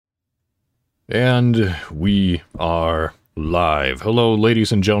And we are live. Hello,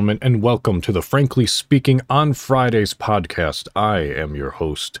 ladies and gentlemen, and welcome to the Frankly Speaking on Fridays podcast. I am your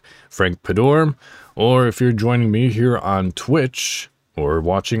host, Frank Pador, or if you're joining me here on Twitch or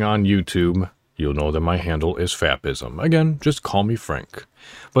watching on YouTube, you'll know that my handle is Fapism. Again, just call me Frank.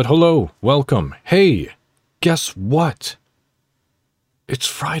 But hello, welcome. Hey, guess what? It's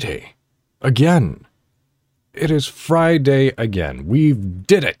Friday. Again. It is Friday again. We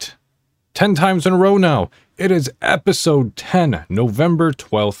did it. 10 times in a row now. It is episode 10, November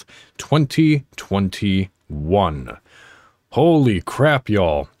 12th, 2021. Holy crap,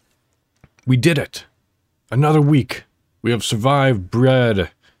 y'all. We did it. Another week. We have survived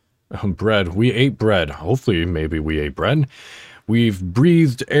bread. We ate bread. Hopefully, maybe we ate bread. We've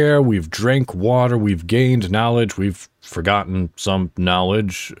breathed air. We've drank water. We've gained knowledge. We've forgotten some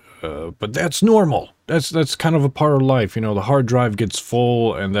knowledge. But that's normal. That's kind of a part of life. You know, the hard drive gets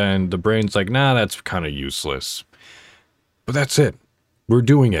full and then the brain's like, nah, that's kind of useless. But that's it. We're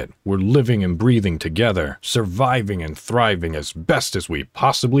doing it. We're living and breathing together, surviving and thriving as best as we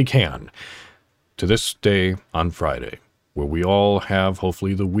possibly can. To this day on Friday, where we all have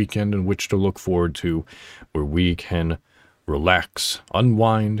hopefully the weekend in which to look forward to, where we can relax,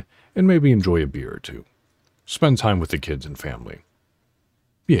 unwind, and maybe enjoy a beer or two. Spend time with the kids and family.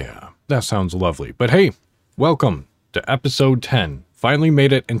 Yeah, that sounds lovely. But hey, welcome to episode 10. Finally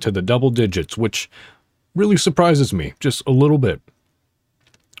made it into the double digits, which really surprises me just a little bit.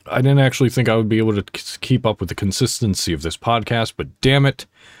 I didn't actually think I would be able to keep up with the consistency of this podcast, but damn it,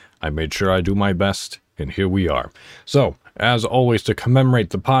 I made sure I do my best, and here we are. So, as always, to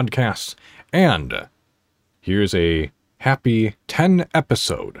commemorate the podcast, and here's a happy 10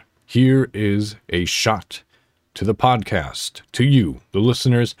 episode. Here is a shot to the podcast, to you, the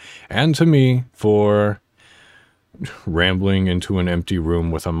listeners, and to me for rambling into an empty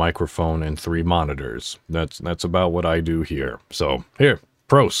room with a microphone and 3 monitors. That's about what I do here. So, here,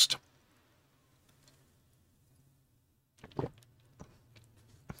 Prost.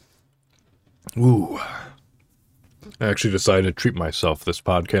 Ooh. I actually decided to treat myself this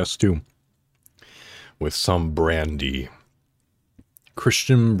podcast, too, with some brandy.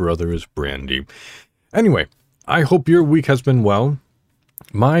 Christian Brothers brandy. Anyway, I hope your week has been well.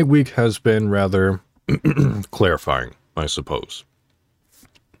 My week has been rather clarifying, I suppose.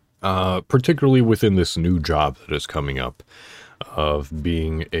 Particularly within this new job that is coming up of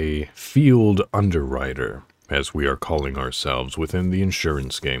being a field underwriter, as we are calling ourselves within the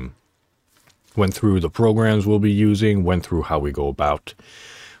insurance game. Went through the programs we'll be using, went through how we go about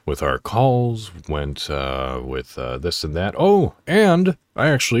with our calls, went with this and that. Oh, and I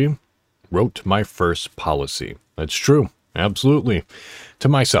actually wrote my first policy. That's true. Absolutely. To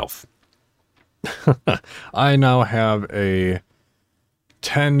myself. I now have a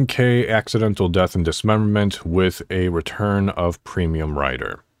 10K accidental death and dismemberment with a return of premium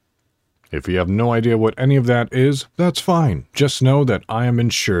rider. If you have no idea what any of that is, that's fine. Just know that I am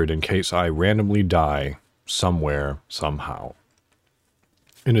insured in case I randomly die somewhere, somehow.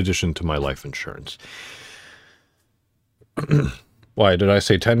 In addition to my life insurance. Why, did I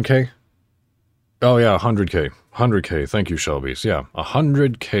say 10K? Oh yeah, 100K. 100K, thank you, Shelby's. Yeah,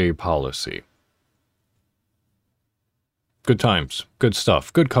 100K policy. Good times, good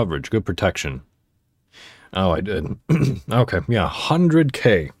stuff, good coverage, good protection. Oh, I did. Okay, yeah,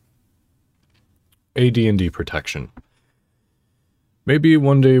 100K. AD&D protection. Maybe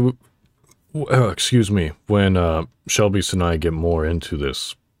one day, when Shelby's and I get more into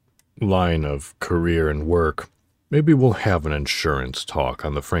this line of career and work, maybe we'll have an insurance talk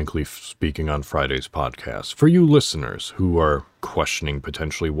on the Frankly Speaking on Fridays podcast for you listeners who are questioning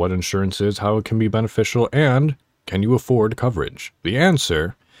potentially what insurance is, how it can be beneficial, and can you afford coverage? The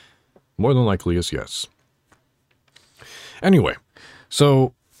answer, more than likely, is yes. Anyway,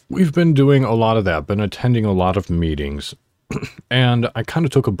 so we've been doing a lot of that, been attending a lot of meetings, and I kind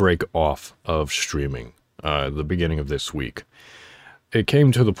of took a break off of streaming the beginning of this week. It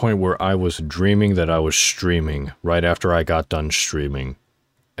came to the point where I was dreaming that I was streaming right after I got done streaming.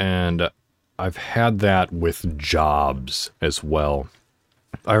 And I've had that with jobs as well.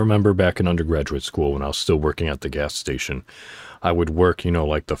 I remember back in undergraduate school when I was still working at the gas station, I would work,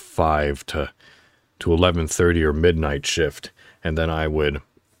 like the 5 to 11:30 or midnight shift. And then I would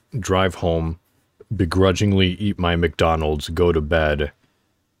drive home, begrudgingly eat my McDonald's, go to bed,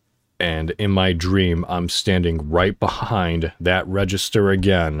 and in my dream, I'm standing right behind that register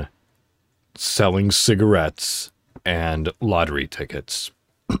again, selling cigarettes and lottery tickets.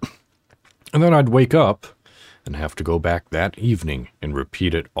 And then I'd wake up and have to go back that evening and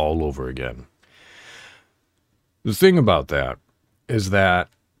repeat it all over again. The thing about that is that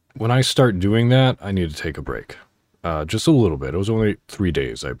when I start doing that, I need to take a break. Just a little bit. It was only 3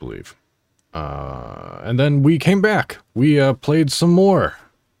 days, I believe. And then we came back. We played some more.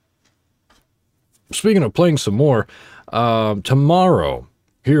 Speaking of playing some more, tomorrow,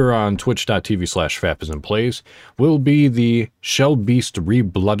 here on twitch.tv/FapIsnPlays, will be the Shell Beast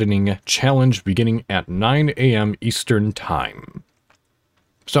Rebloodening Challenge beginning at 9 a.m. Eastern Time.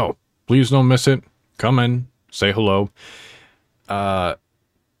 So, please don't miss it. Come in, say hello.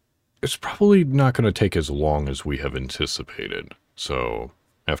 It's probably not going to take as long as we have anticipated. So,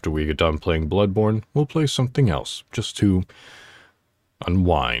 after we get done playing Bloodborne, we'll play something else, just to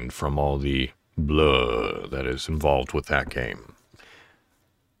unwind from all the blah that is involved with that game.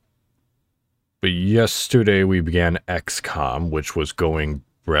 But yesterday we began XCOM, which was going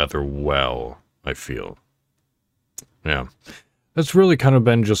rather well, I feel. Yeah. That's really kind of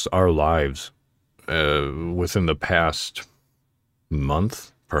been just our lives within the past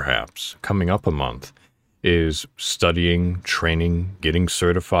month, perhaps, coming up a month, is studying, training, getting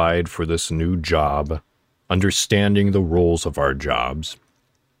certified for this new job, understanding the roles of our jobs,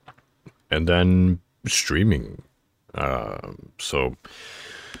 and then streaming. So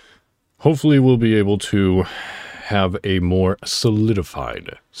hopefully we'll be able to have a more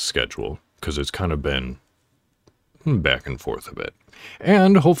solidified schedule, because it's kind of been back and forth a bit.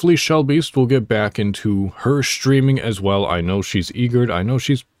 And hopefully Shell Beast will get back into her streaming as well. I know she's eager. I know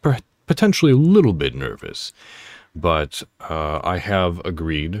she's potentially a little bit nervous. But I have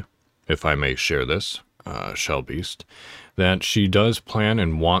agreed, if I may share this, Shell Beast, that she does plan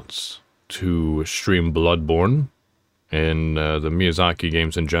and wants to stream Bloodborne and the Miyazaki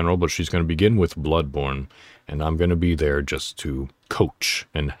games in general, but she's going to begin with Bloodborne, and I'm going to be there just to coach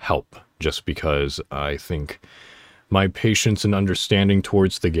and help, just because I think my patience and understanding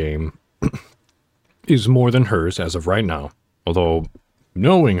towards the game is more than hers as of right now. Although,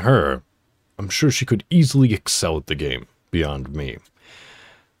 knowing her, I'm sure she could easily excel at the game beyond me.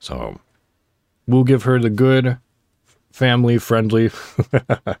 So, we'll give her the good, family-friendly...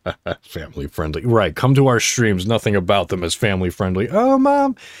 family-friendly. Right, come to our streams. Nothing about them is family-friendly. Oh,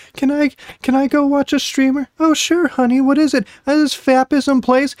 Mom, can I go watch a streamer? Oh, sure, honey. What is it? This Fapism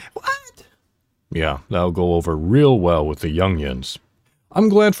Plays? What? Yeah, that'll go over real well with the youngins. I'm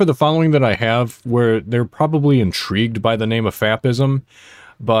glad for the following that I have, where they're probably intrigued by the name of Fapism,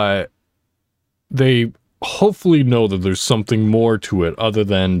 but they hopefully know that there's something more to it other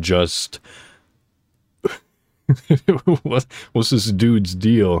than just... What's this dude's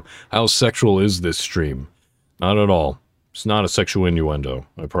deal? How sexual is this stream? Not at all. It's not a sexual innuendo,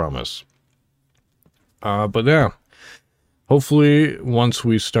 I promise. But yeah, hopefully once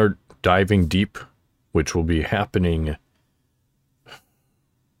we start diving deep, which will be happening,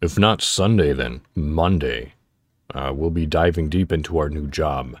 if not Sunday, then Monday, we'll be diving deep into our new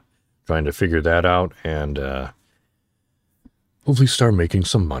job, trying to figure that out, and hopefully start making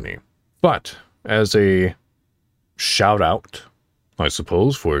some money. But as a shout out, I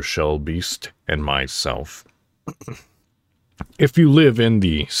suppose, for Shell Beast and myself, if you live in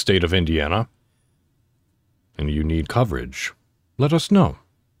the state of Indiana and you need coverage, let us know.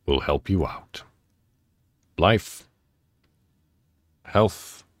 We'll help you out. Life,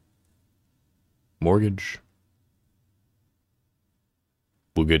 health, mortgage,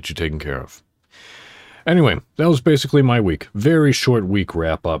 we'll get you taken care of. Anyway, that was basically my week. Very short week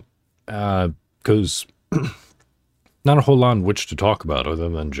wrap up, because not a whole lot on which to talk about other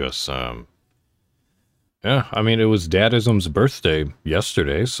than just, yeah, I mean, it was Dadism's birthday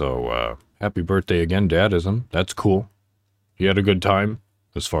yesterday, so happy birthday again, Dadism. That's cool. He had a good time,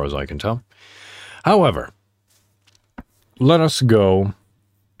 as far as I can tell. However, let us go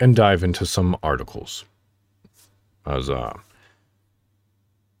and dive into some articles. As I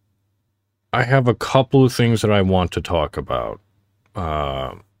have a couple of things that I want to talk about,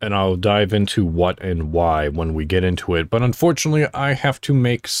 and I'll dive into what and why when we get into it. But unfortunately, I have to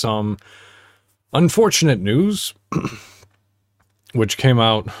make some unfortunate news, which came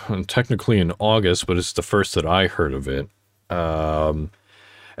out technically in August, but it's the first that I heard of it.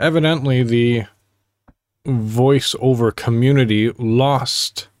 Evidently, the voiceover community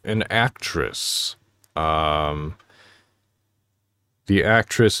lost an actress. The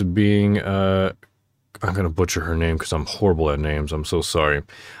actress being, I'm going to butcher her name because I'm horrible at names. I'm so sorry.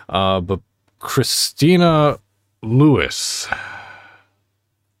 But Christina Lewis.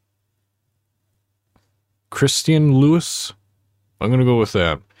 Christian Lewis? I'm going to go with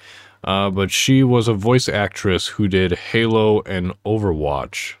that. But she was a voice actress who did Halo and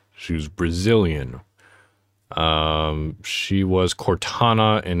Overwatch. She was Brazilian. She was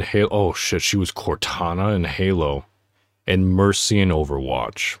Cortana in Halo. Oh shit, she was Cortana in Halo. and Mercy in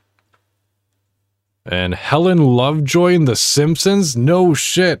Overwatch. And Helen Lovejoy in The Simpsons? No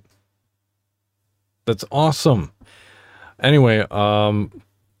shit. That's awesome. Anyway,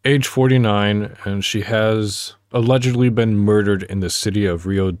 age 49, and she has allegedly been murdered in the city of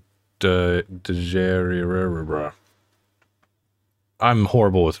Rio de Janeiro. I'm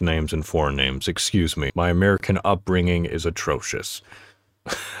horrible with names and foreign names. Excuse me. My American upbringing is atrocious.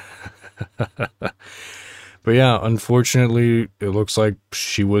 But yeah, unfortunately, it looks like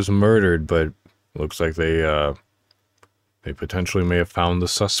she was murdered, but it looks like they potentially may have found the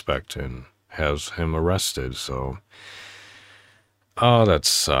suspect and has him arrested, so... Oh, that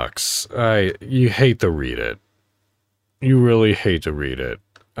sucks. You hate to read it. You really hate to read it.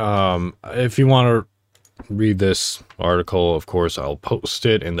 If you want to read this article, of course, I'll post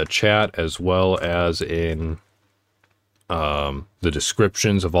it in the chat as well as in the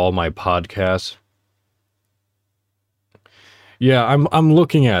descriptions of all my podcasts. Yeah, I'm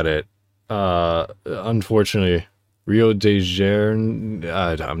looking at it. Unfortunately, Rio de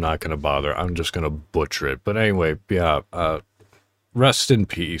Janeiro, I'm not going to bother. I'm just going to butcher it. But anyway, yeah, rest in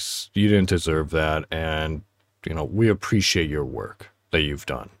peace. You didn't deserve that. And, you know, we appreciate your work that you've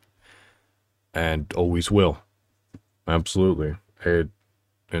done. And always will. Absolutely.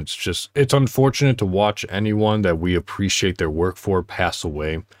 It's unfortunate to watch anyone that we appreciate their work for pass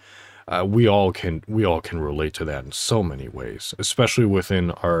away. We all can relate to that in so many ways, especially within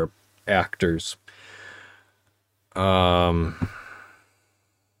our actors. Yeah,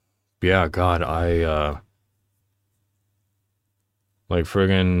 God, like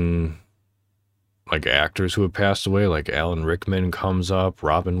friggin', like actors who have passed away, like Alan Rickman comes up,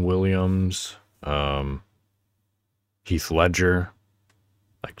 Robin Williams, Heath Ledger,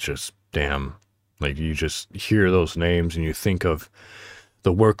 like just damn, like you just hear those names and you think of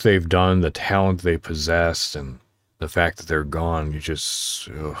the work they've done, the talent they possessed, and the fact that they're gone. You just,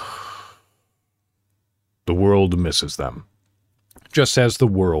 the world misses them, just as the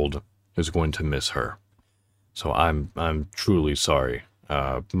world is going to miss her. So I'm truly sorry.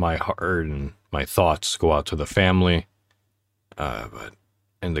 My heart and my thoughts go out to the family, but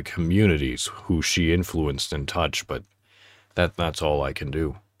and the communities who she influenced and touched. But that's all I can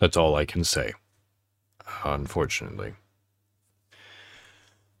do. That's all I can say. Unfortunately.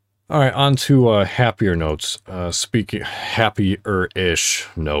 All right, on to happier notes. Speaking happier-ish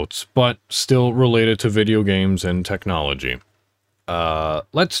notes, but still related to video games and technology.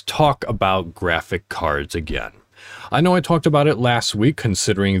 Let's talk about graphic cards again. I know I talked about it last week,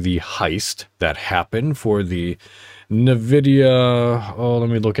 considering the heist that happened for the NVIDIA... Oh, let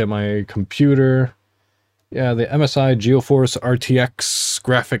me look at my computer. Yeah, the MSI GeForce RTX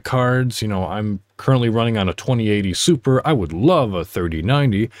graphic cards. You know, I'm currently running on a 2080 Super. I would love a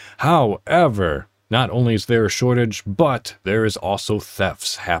 3090. However, not only is there a shortage, but there is also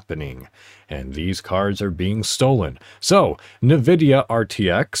thefts happening. And these cards are being stolen. So, NVIDIA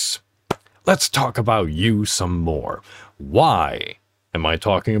RTX, let's talk about you some more. Why am I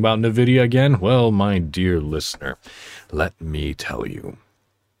talking about NVIDIA again? Well, my dear listener, let me tell you.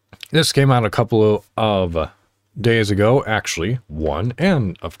 This came out a couple of days ago, actually, one,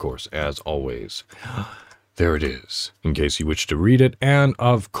 and of course, as always, there it is, in case you wish to read it, and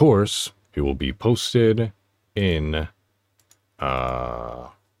of course, it will be posted in, the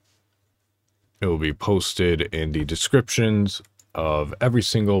descriptions of every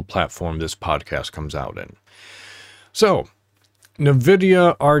single platform this podcast comes out in. So,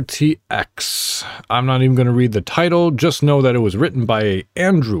 NVIDIA RTX. I'm not even going to read the title, just know that it was written by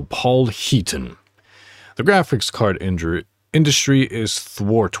Andrew Paul Heaton. The graphics card industry is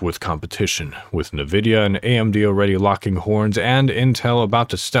thwart with competition, with NVIDIA and AMD already locking horns and Intel about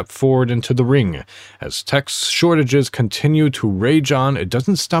to step forward into the ring. As tech shortages continue to rage on, it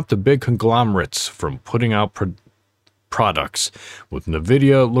doesn't stop the big conglomerates from putting out products, with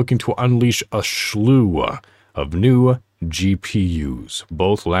NVIDIA looking to unleash a slew of new GPUs,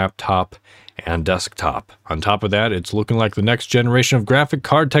 both laptop and desktop. On top of that, it's looking like the next generation of graphic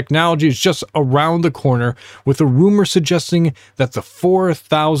card technology is just around the corner, with a rumor suggesting that the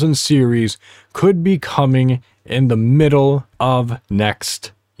 4000 series could be coming in the middle of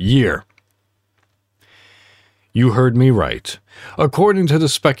next year. You heard me right. According to the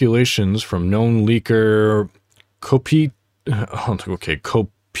speculations from known leaker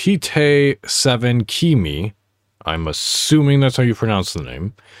Kopite7Kimi, I'm assuming that's how you pronounce the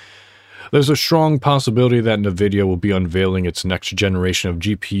name, There's a strong possibility that NVIDIA will be unveiling its next generation of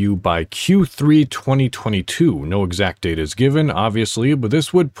GPU by Q3 2022. No exact date is given, obviously, but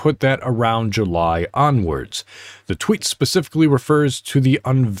this would put that around July onwards. The tweet specifically refers to the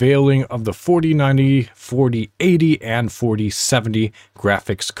unveiling of the 4090, 4080, and 4070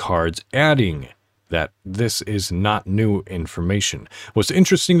 graphics cards, adding that this is not new information. What's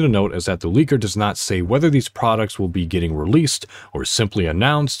interesting to note is that the leaker does not say whether these products will be getting released or simply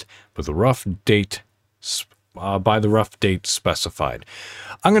announced, but the rough date by the rough date specified.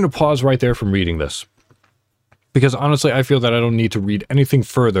 I'm going to pause right there from reading this, because honestly, I feel that I don't need to read anything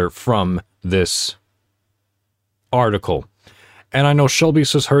further from this article. And I know Shelby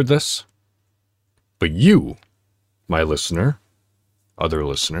has heard this, but you, my listener, other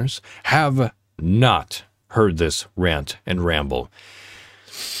listeners, have not heard this rant and ramble.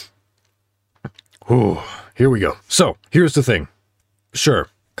 Ooh, here we go. So, here's the thing. Sure,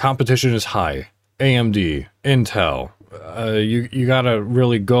 competition is high. AMD, Intel, you gotta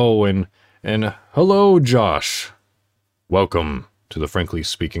really go and hello, Josh. Welcome to the Frankly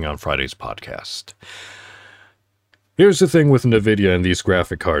Speaking on Fridays podcast. Here's the thing with NVIDIA and these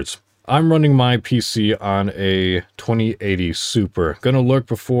graphic cards. I'm running my PC on a 2080 Super. Gonna lurk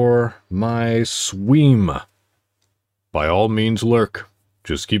before my Sweem. By all means, lurk.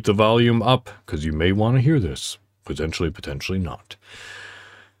 Just keep the volume up, because you may want to hear this. Potentially not.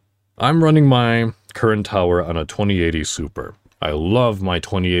 I'm running my current tower on a 2080 Super. I love my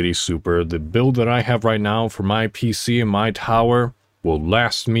 2080 Super. The build that I have right now for my PC and my tower will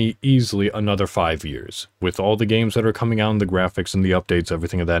last me easily another 5 years. With all the games that are coming out and the graphics and the updates,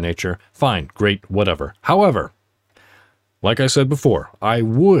 everything of that nature, fine, great, whatever. However, like I said before, I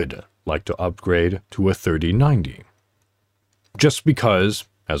would like to upgrade to a 3090. Just because,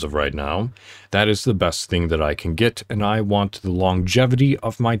 as of right now, that is the best thing that I can get, and I want the longevity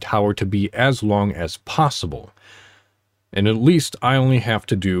of my tower to be as long as possible. And at least I only have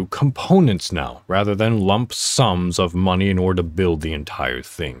to do components now, rather than lump sums of money in order to build the entire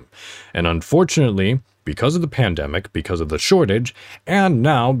thing. And unfortunately, because of the pandemic, because of the shortage, and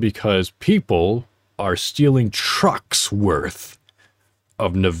now because people are stealing trucks worth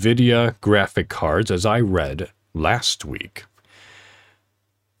of NVIDIA graphic cards, as I read last week,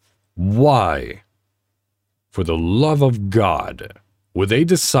 why, for the love of God, would they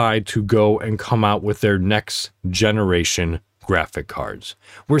decide to go and come out with their next generation graphic cards?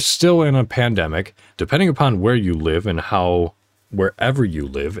 We're still in a pandemic. Depending upon where you live and how wherever you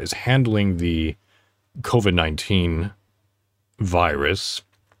live is handling the COVID-19 virus,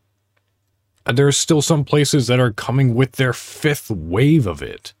 there are still some places that are coming with their fifth wave of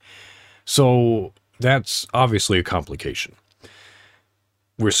it. So that's obviously a complication.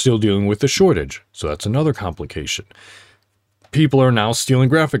 We're still dealing with the shortage, so that's another complication. People are now stealing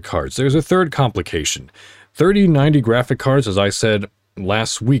graphic cards. There's a third complication. 3090 graphic cards, as I said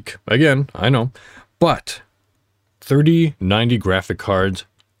last week. Again, I know. But 3090 graphic cards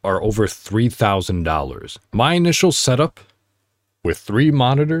are over $3,000. My initial setup with 3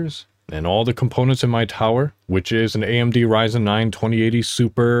 monitors and all the components in my tower, which is an AMD Ryzen 9 2080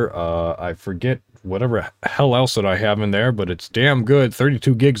 Super, I forget whatever hell else that I have in there, but it's damn good,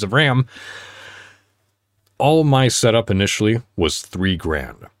 32 gigs of RAM. All my setup initially was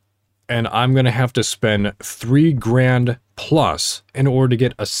 $3,000. And I'm going to have to spend $3,000 plus in order to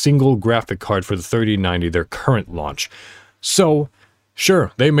get a single graphic card for the 3090, their current launch. So,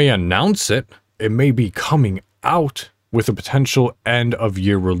 sure, they may announce it. It may be coming out with a potential end of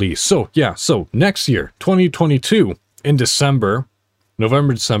year release. So next year, 2022, in December,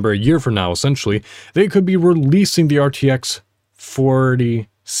 November, December, a year from now, essentially, they could be releasing the RTX 40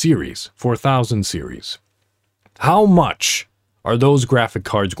 series, 4000 series. How much are those graphic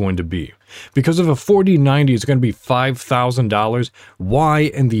cards going to be? Because if a 4090 is going to be $5,000, why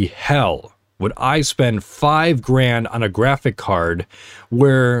in the hell would I spend $5,000 on a graphic card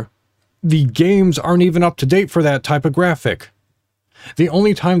where the games aren't even up to date for that type of graphic? The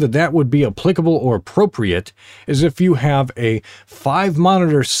only time that would be applicable or appropriate is if you have a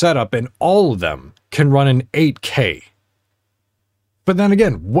 5-monitor setup and all of them can run in 8K. But then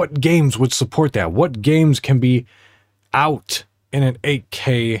again, what games would support that? What games can be out in an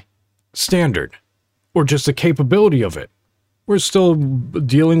 8K standard? Or just the capability of it? We're still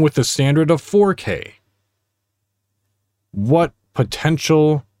dealing with the standard of 4K. What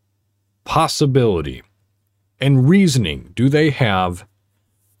potential possibility and reasoning do they have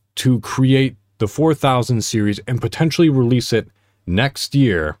to create the 4000 series and potentially release it next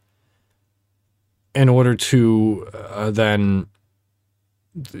year in order to then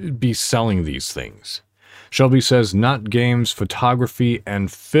be selling these things? Shelby says, not games, photography, and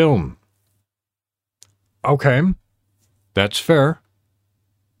film. Okay, that's fair.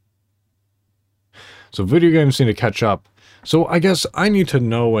 So video games need to catch up. So I guess I need to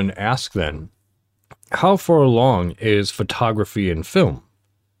know and ask then, how far along is photography and film?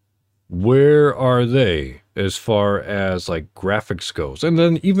 Where are they as far as like graphics goes? And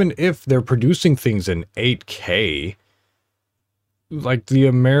then even if they're producing things in 8K, like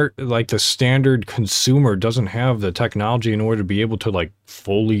the standard consumer doesn't have the technology in order to be able to like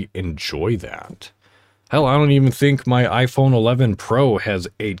fully enjoy that. Hell, I don't even think my iPhone 11 Pro has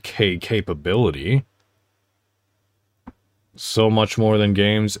 8K capability. So much more than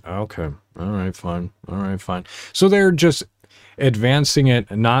games. Okay. All right, fine. All right, fine. So they're just advancing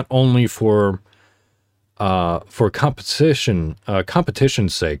it not only for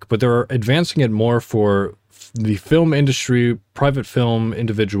competition's sake, but they're advancing it more for the film industry, private film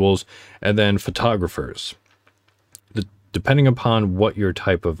individuals, and then photographers. Depending upon what your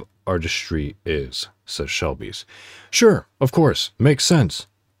type of artistry is, says Shelby's. Sure, of course, makes sense.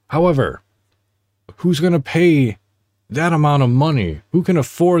 However, who's going to pay that amount of money? Who can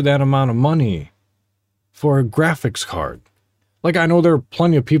afford that amount of money for a graphics card? Like, I know there are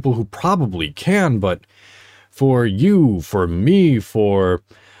plenty of people who probably can, but for you, for me, for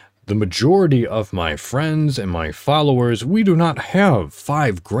the majority of my friends and my followers, we do not have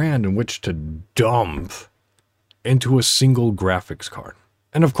 $5,000 in which to dump into a single graphics card.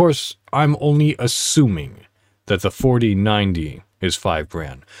 And of course, I'm only assuming that the 4090 is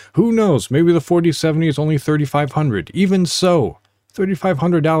 $5,000. Who knows? Maybe the 4070 is only $3,500. Even so,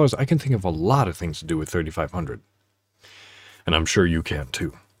 $3,500, I can think of a lot of things to do with $3,500. And I'm sure you can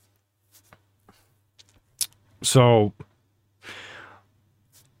too. So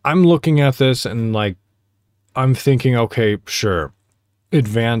I'm looking at this and like, I'm thinking, okay, sure,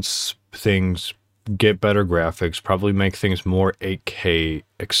 advance things, get better graphics, probably make things more 8K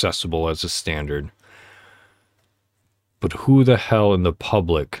accessible as a standard. But who the hell in the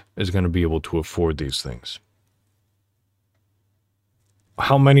public is going to be able to afford these things?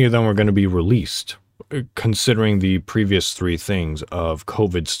 How many of them are going to be released? Considering the previous three things of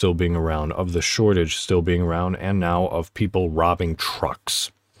COVID still being around, of the shortage still being around, and now of people robbing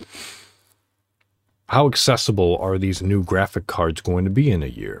trucks. How accessible are these new graphic cards going to be in a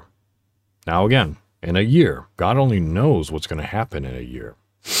year? Now again, in a year, God only knows what's going to happen in a year.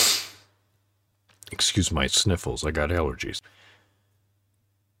 Excuse my sniffles, I got allergies.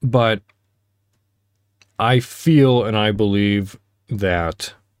 But I feel and I believe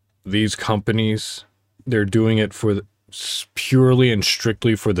that these companies, they're doing it for purely and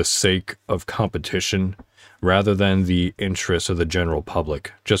strictly for the sake of competition rather than the interest of the general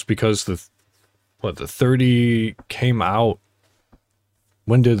public. Just because the 30 came out.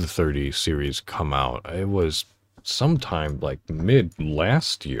 When did the 30 series come out? It was sometime like mid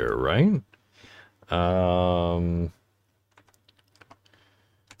last year, right? Let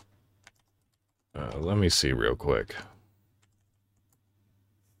me see real quick.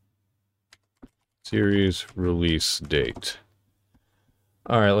 Series release date.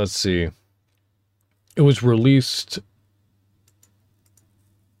 All right, let's see. It was released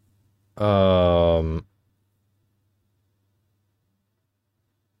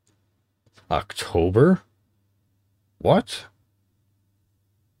October? What?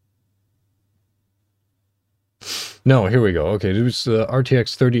 No, here we go. Okay, it was the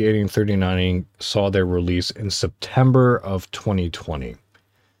RTX 3080 and 3090 saw their release in September of 2020.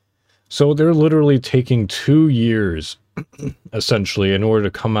 So they're literally taking 2 years, essentially, in order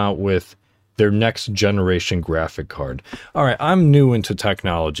to come out with their next generation graphic card. All right, I'm new into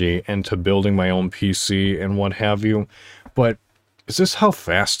technology and to building my own PC and what have you, but is this how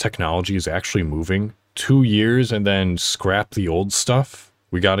fast technology is actually moving? 2 years and then scrap the old stuff?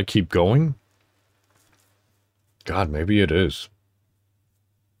 We got to keep going? God, maybe it is.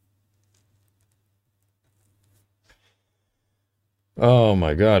 Oh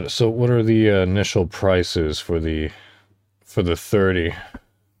my God. So what are the initial prices for the 30?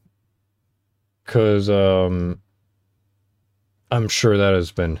 Because I'm sure that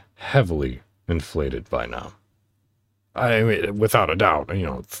has been heavily inflated by now. I mean, without a doubt,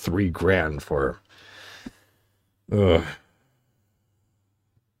 $3,000 for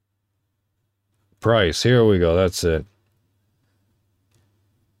price. Here we go. That's it.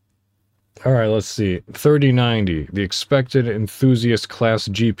 All right, let's see. 3090. The expected enthusiast class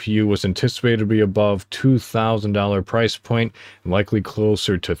GPU was anticipated to be above $2,000 price point, and likely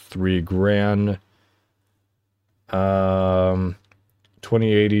closer to $3,000.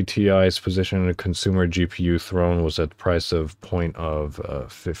 2080 Ti's position in a consumer GPU throne was at the price of point of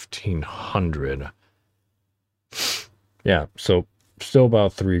 $1,500. Yeah, so still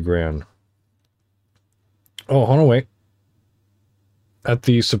about $3,000. Oh, hold on, wait. At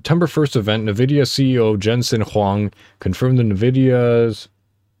the September 1st event, NVIDIA CEO Jensen Huang confirmed that NVIDIA's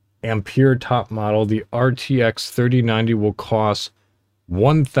Ampere top model, the RTX 3090, will cost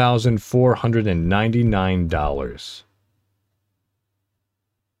 $1,499.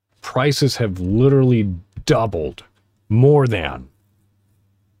 Prices have literally doubled. More than.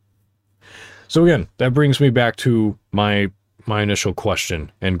 So again, that brings me back to my initial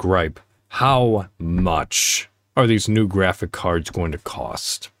question and gripe. How much are these new graphic cards going to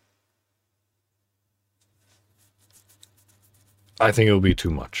cost? I think it will be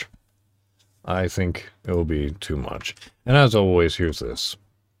too much. I think it will be too much. And as always, here's this.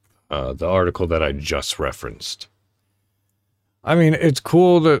 The article that I just referenced. I mean, it's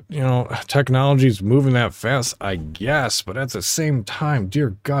cool that, technology's moving that fast, I guess, but at the same time,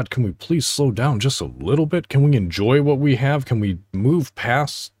 dear God, can we please slow down just a little bit? Can we enjoy what we have? Can we move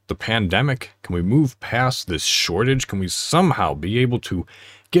past the pandemic? Can we move past this shortage? Can we somehow be able to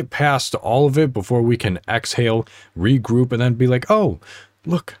get past all of it before we can exhale, regroup, and then be like, oh,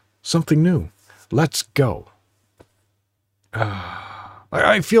 look, something new. Let's go.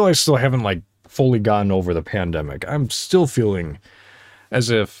 I feel I still haven't, fully gotten over the pandemic. I'm still feeling as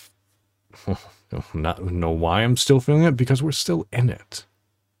if, not know why I'm still feeling it, because we're still in it.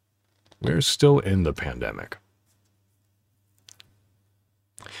 We're still in the pandemic.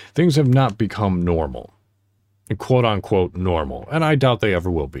 Things have not become normal, quote unquote normal, and I doubt they ever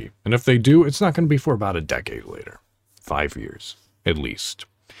will be. And if they do, it's not going to be for about a decade later, 5 years at least.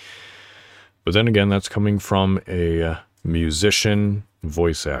 But then again, that's coming from a musician,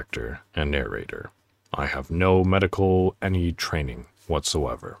 voice actor, and narrator. I have no medical any training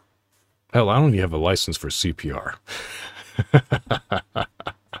whatsoever. Hell, I don't even have a license for CPR.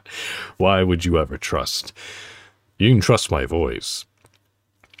 Why would you ever trust? You can trust my voice,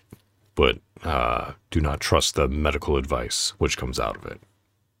 but do not trust the medical advice which comes out of it.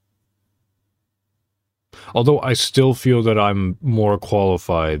 Although I still feel that I'm more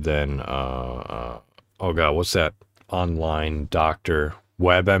qualified than, what's that online doctor,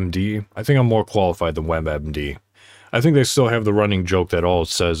 WebMD? I think I'm more qualified than WebMD. I think they still have the running joke that all it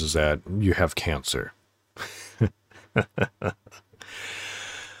says is that you have cancer.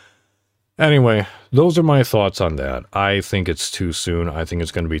 Anyway, those are my thoughts on that. I think it's too soon. I think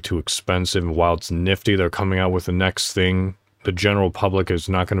it's going to be too expensive. And while it's nifty, they're coming out with the next thing. The general public is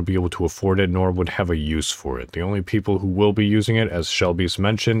not going to be able to afford it, nor would have a use for it. The only people who will be using it, as Shelby's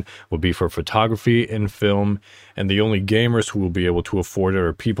mentioned, will be for photography and film, and the only gamers who will be able to afford it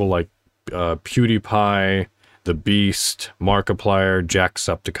are people like PewDiePie, The Beast, Markiplier,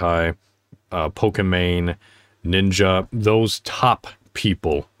 Jacksepticeye, Pokimane, Ninja. Those top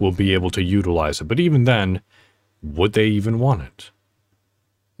people will be able to utilize it. But even then, would they even want it?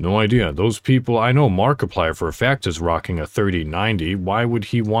 No idea. Those people, I know Markiplier for a fact is rocking a 3090. Why would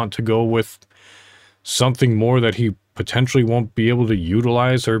he want to go with something more that he potentially won't be able to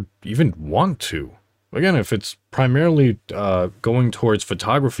utilize or even want to? Again, if it's primarily going towards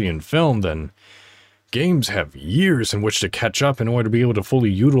photography and film, then games have years in which to catch up in order to be able to fully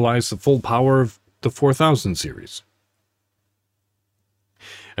utilize the full power of the 4000 series.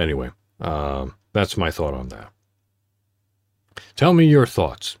 Anyway, that's my thought on that. Tell me your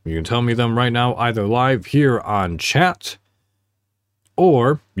thoughts. You can tell me them right now, either live here on chat,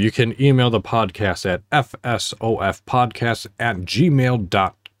 or you can email the podcast at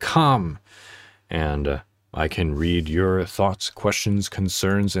fsofpodcast@gmail.com, and I can read your thoughts, questions,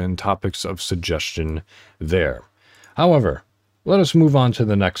 concerns, and topics of suggestion there. However, let us move on to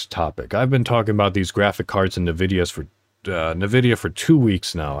the next topic. I've been talking about these graphic cards and NVIDIA for 2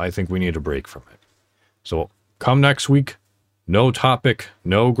 weeks now. I think we need a break from it. So come next week, no topic,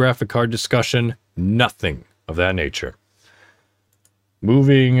 no graphic card discussion, nothing of that nature.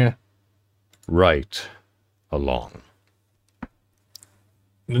 Moving right along.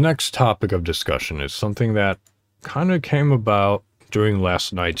 The next topic of discussion is something that kind of came about during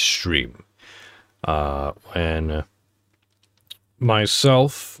last night's stream. When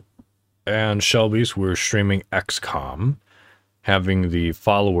myself and Shelby's were streaming XCOM, having the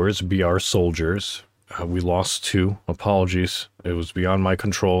followers be our soldiers. We lost 2. Apologies. It was beyond my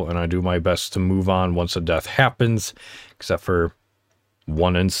control, and I do my best to move on once a death happens, except for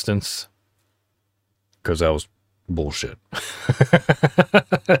one instance, because that was bullshit.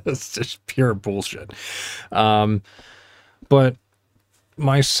 It's just pure bullshit. But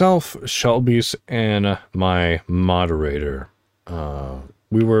myself, Shelby's, and my moderator,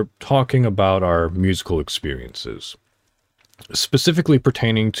 we were talking about our musical experiences, specifically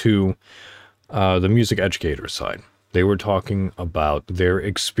pertaining to the music educator side. They were talking about their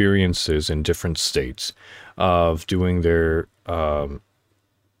experiences in different states, of doing their I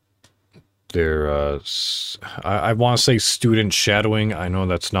want to say student shadowing. I know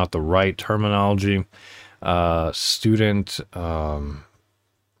that's not the right terminology. Student,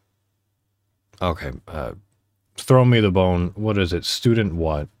 okay, throw me the bone. What is it? Student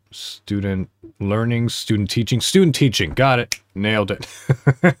what? Student learning, student teaching. Got it. Nailed it.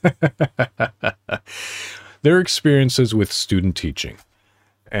 Their experiences with student teaching.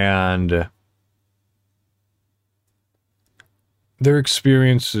 And their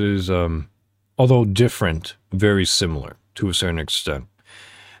experiences, although different, very similar to a certain extent.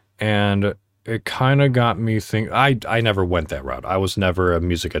 And it kind of got me thinking. I never went that route. I was never a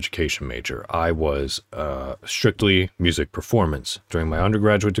music education major. I was strictly music performance during my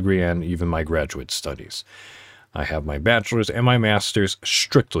undergraduate degree and even my graduate studies. I have my bachelor's and my master's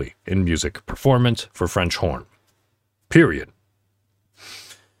strictly in music performance for French horn. Period.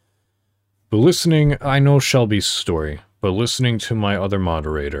 But listening, I know Shelby's story, but listening to my other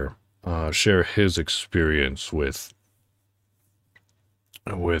moderator share his experience with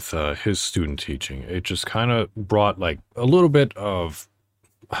his student teaching, it just kind of brought like a little bit of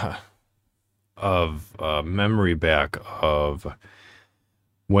memory back of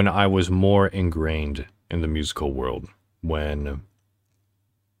when I was more ingrained in the musical world, when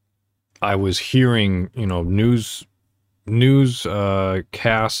I was hearing, news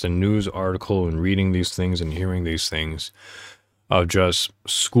cast and news article and reading these things and hearing these things of just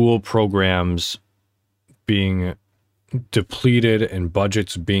school programs being depleted and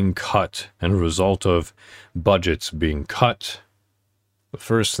budgets being cut, and a result of budgets being cut, the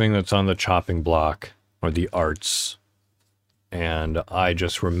first thing that's on the chopping block are the arts. And I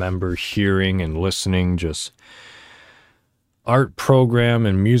just remember hearing and listening just art program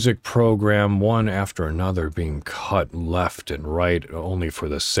and music program, one after another, being cut left and right only for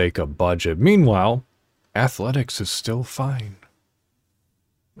the sake of budget. Meanwhile, athletics is still fine.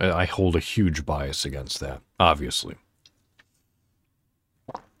 I hold a huge bias against that, obviously.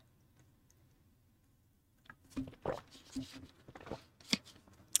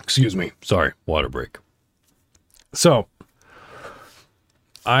 Excuse me. Sorry. Water break. So,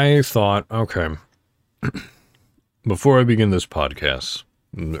 I thought, okay, before I begin this podcast,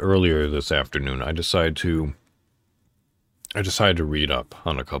 earlier this afternoon, I decided to read up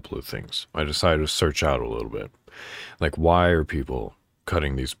on a couple of things. I decided to search out a little bit. Like, why are people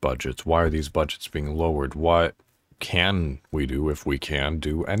cutting these budgets? Why are these budgets being lowered? What can we do if we can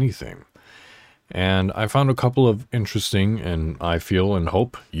do anything? And I found a couple of interesting and I feel and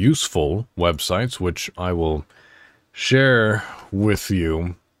hope useful websites, which I will share with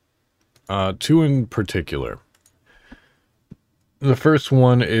you. Two in particular. The first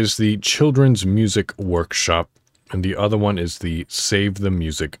one is the Children's Music Workshop, and the other one is the Save the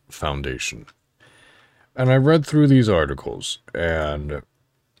Music Foundation. And I read through these articles, and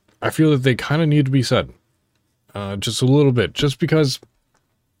I feel that they kind of need to be said. Just a little bit. Just because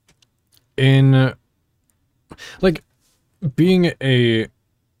being a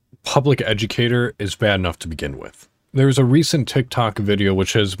public educator is bad enough to begin with. There's a recent TikTok video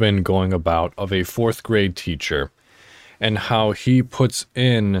which has been going about of a 4th grade teacher and how he puts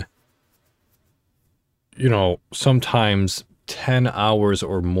in, sometimes 10 hours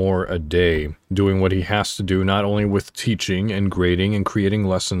or more a day doing what he has to do, not only with teaching and grading and creating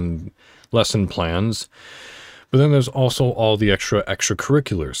lesson plans, but then there's also all the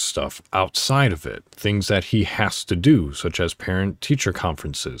extracurricular stuff outside of it. Things that he has to do, such as parent-teacher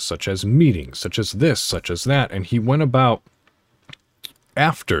conferences, such as meetings, such as this, such as that. And he went about,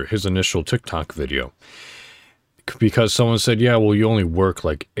 after his initial TikTok video, because someone said, yeah, well, you only work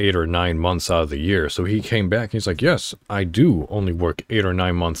like 8 or 9 months out of the year. So he came back and he's like, yes, I do only work 8 or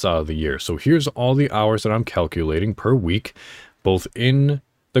 9 months out of the year. So here's all the hours that I'm calculating per week, both in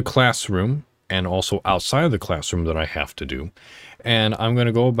the classroom and also outside of the classroom that I have to do. And I'm going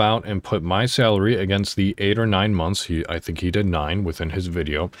to go about and put my salary against the 8 or 9 months. I think he did 9 within his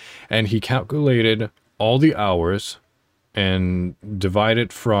video. And he calculated all the hours and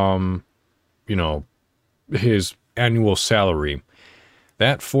divided from, his annual salary.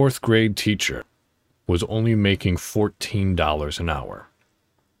 That 4th grade teacher was only making $14 an hour.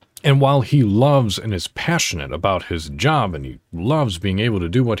 And while he loves and is passionate about his job, and he loves being able to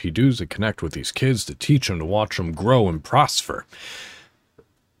do what he does to connect with these kids, to teach them, to watch them grow and prosper,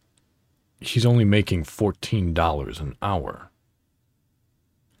 he's only making $14 an hour.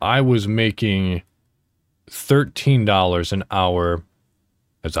 I was making $13 an hour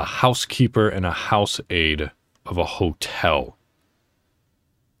as a housekeeper and a house aide of a hotel.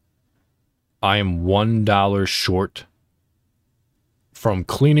 I am $1 short from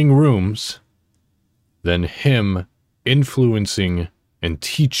cleaning rooms than him influencing and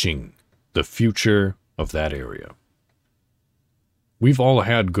teaching the future of that area. We've all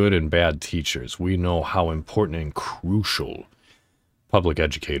had good and bad teachers. We know how important and crucial public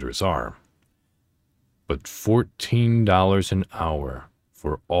educators are. But $14 an hour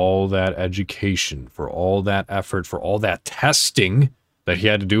for all that education, for all that effort, for all that testing that he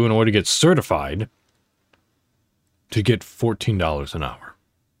had to do in order to get certified, to get $14 an hour.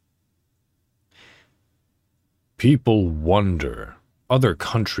 People wonder, other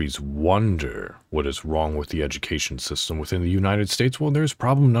countries wonder what is wrong with the education system within the United States. Well, there's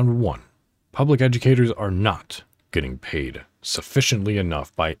problem number one. Public educators are not getting paid sufficiently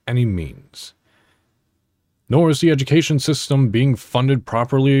enough by any means. Nor is the education system being funded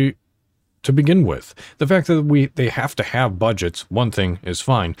properly to begin with. The fact that they have to have budgets, one thing, is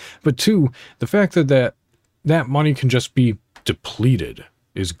fine. But two, the fact that money can just be depleted,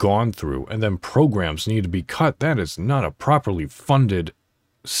 is gone through, and then programs need to be cut, that is not a properly funded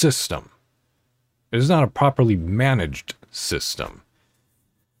system. It is not a properly managed system.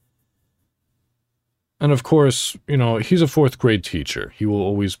 And of course, he's a fourth grade teacher. He will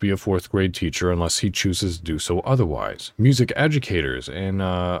always be a fourth grade teacher unless he chooses to do so otherwise. Music educators and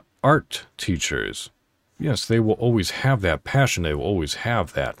art teachers, yes, they will always have that passion. They will always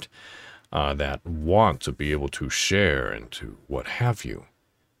have that want to be able to share and to what have you.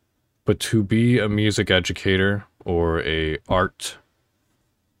 But to be a music educator or a art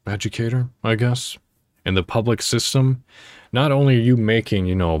educator, I guess, in the public system, not only are you making,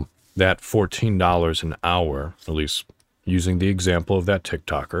 that $14 an hour, at least using the example of that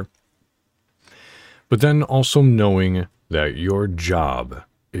TikToker, but then also knowing that your job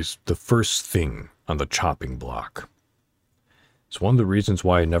is the first thing on the chopping block. It's one of the reasons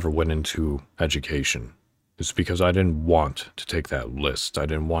why I never went into education. It's because I didn't want to take that list. I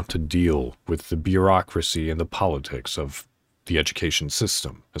didn't want to deal with the bureaucracy and the politics of the education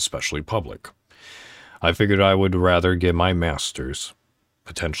system, especially public. I figured I would rather get my master's,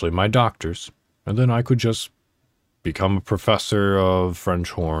 potentially my doctor's, and then I could just become a professor of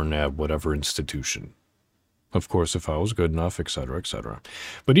French horn at whatever institution. Of course, if I was good enough, etc., etc.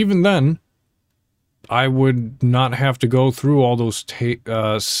 But even then, I would not have to go through all those state,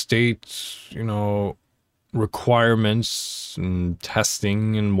 requirements and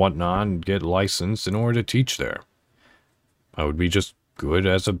testing and whatnot and get licensed in order to teach there. I would be just good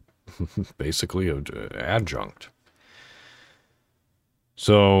as basically an adjunct.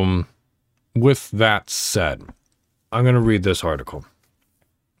 So, with that said, I'm going to read this article,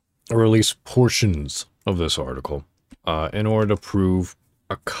 or at least portions of this article, in order to prove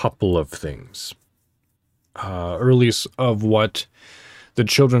a couple of things. Or at least of what the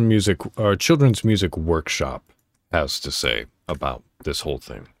children's music workshop has to say about this whole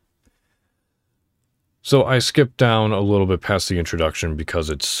thing. So I skipped down a little bit past the introduction because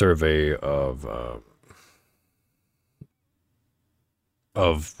it's survey of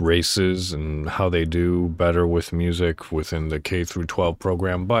races and how they do better with music within the K through 12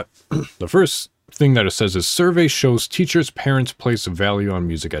 program. But the first thing that it says is survey shows teachers' parents place value on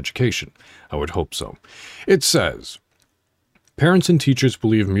music education. I would hope so. It says, parents and teachers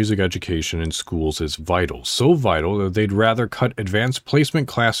believe music education in schools is vital, so vital that they'd rather cut advanced placement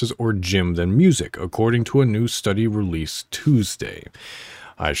classes or gym than music, according to a new study released Tuesday.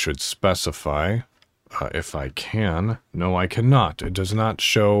 I should specify, if I can. No, I cannot. It does not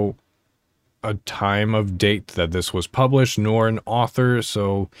show a time of date that this was published, nor an author,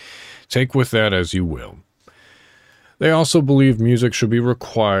 so take with that as you will. They also believe music should be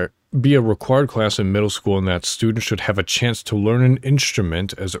a required class in middle school and that students should have a chance to learn an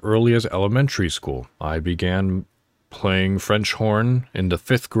instrument as early as elementary school. I began playing French horn in the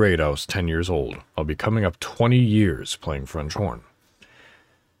 5th grade. I was 10 years old. I'll be coming up 20 years playing French horn.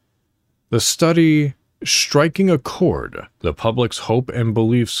 The study Striking a Chord, the Public's Hope and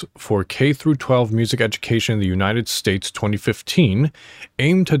Beliefs for K through 12 Music Education in the United States 2015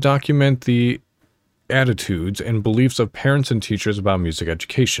 aimed to document the attitudes and beliefs of parents and teachers about music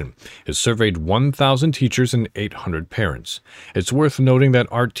education. It surveyed 1,000 teachers and 800 parents. It's worth noting that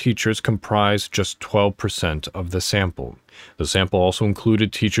art teachers comprise just 12% of the sample. The sample also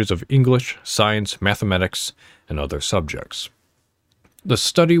included teachers of English, science, mathematics, and other subjects. The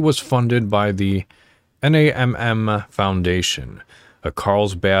study was funded by the NAMM Foundation, a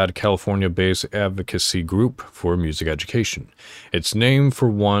Carlsbad, California-based advocacy group for music education. It's named for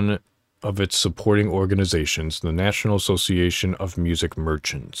one of its supporting organizations, the National Association of Music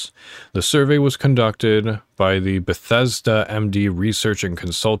Merchants. The survey was conducted by the Bethesda MD research and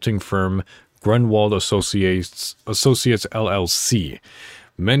consulting firm Grunwald Associates LLC.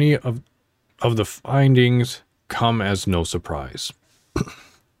 Many of of the findings come as no surprise.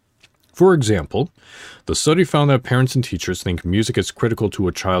 For example, the study found that parents and teachers think music is critical to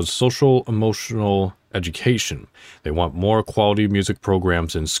a child's social, emotional education. They want more quality music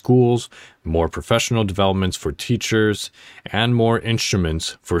programs in schools, more professional developments for teachers, and more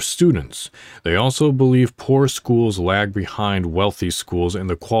instruments for students. They also believe poor schools lag behind wealthy schools in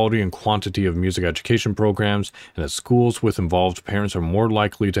the quality and quantity of music education programs, and that schools with involved parents are more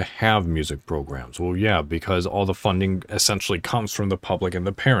likely to have music programs. Well, yeah, because all the funding essentially comes from the public and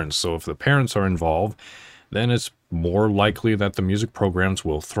the parents. So if the parents are involved, then it's more likely that the music programs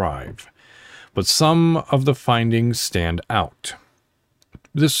will thrive. But some of the findings stand out.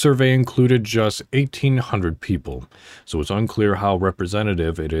 This survey included just 1,800 people, so it's unclear how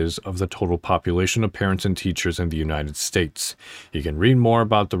representative it is of the total population of parents and teachers in the United States. You can read more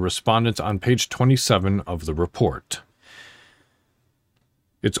about the respondents on page 27 of the report.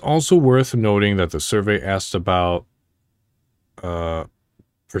 It's also worth noting that the survey asked about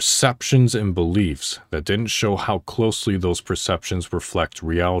perceptions and beliefs that didn't show how closely those perceptions reflect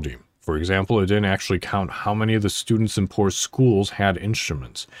reality. For example, it didn't actually count how many of the students in poor schools had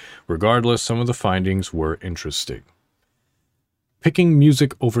instruments. Regardless, some of the findings were interesting. Picking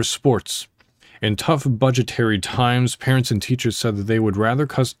music over sports. In tough budgetary times, parents and teachers said that they would rather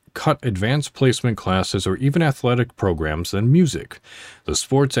cut advanced placement classes or even athletic programs than music. The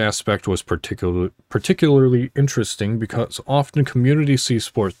sports aspect was particularly interesting because often communities see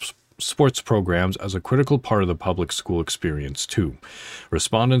sports programs as a critical part of the public school experience too.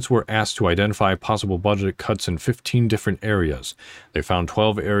 Respondents were asked to identify possible budget cuts in 15 different areas. They found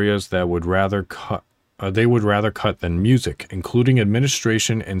 12 areas that would rather cut than music, including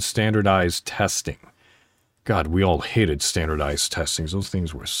administration and standardized testing. God, we all hated standardized testings. Those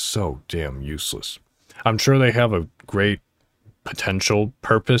things were so damn useless. I'm sure they have a great potential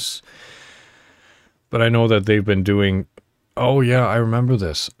purpose, but I know that they've been doing... Oh, yeah, I remember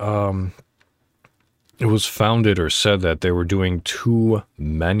this. It was founded or said that they were doing too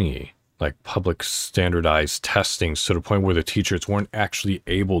many, like, public standardized testings to the point where the teachers weren't actually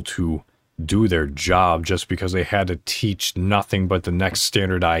able to do their job just because they had to teach nothing but the next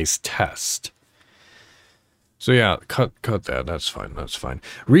standardized test. So, yeah, cut that. That's fine.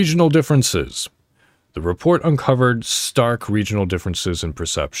 Regional differences. The report uncovered stark regional differences in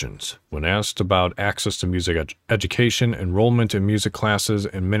perceptions. When asked about access to music education, enrollment in music classes,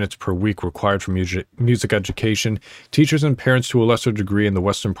 and minutes per week required for music education, teachers and parents to a lesser degree in the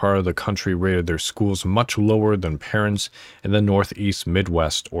western part of the country rated their schools much lower than parents in the Northeast,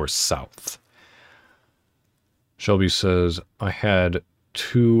 Midwest, or South. Shelby says, I had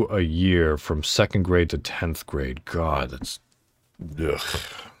 2 a year from 2nd grade to 10th grade. God, that's... Ugh.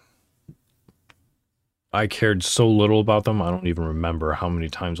 I cared so little about them, I don't even remember how many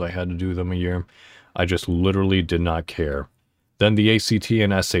times I had to do them a year. I just literally did not care. Then the ACT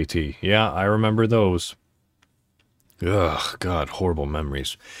and SAT. Yeah, I remember those. Ugh, God, horrible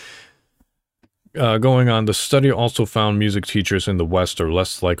memories. Going on, the study also found music teachers in the West are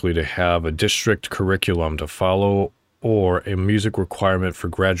less likely to have a district curriculum to follow or a music requirement for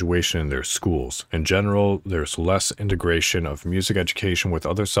graduation in their schools. In general, there's less integration of music education with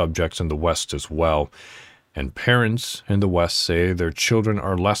other subjects in the West as well, and parents in the West say their children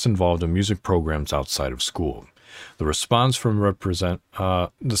are less involved in music programs outside of school. The response from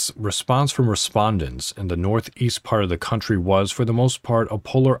respondents in the northeast part of the country was, for the most part, a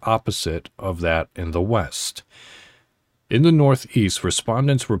polar opposite of that in the West. In the Northeast,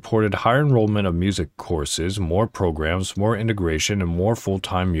 respondents reported higher enrollment of music courses, more programs, more integration, and more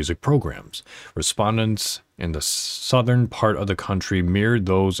full-time music programs. Respondents in the southern part of the country mirrored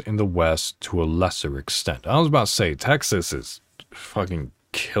those in the West to a lesser extent. I was about to say, Texas is fucking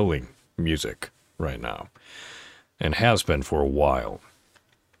killing music right now, and has been for a while.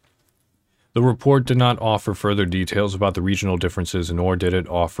 The report did not offer further details about the regional differences, nor did it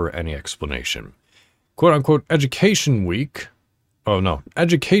offer any explanation. Quote-unquote Education Week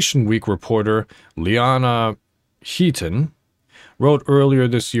reporter Liana Heaton wrote earlier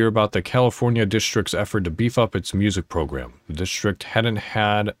this year about the California district's effort to beef up its music program. The district hadn't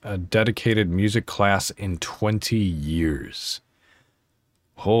had a dedicated music class in 20 years.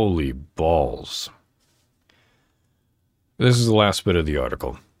 Holy balls. This is the last bit of the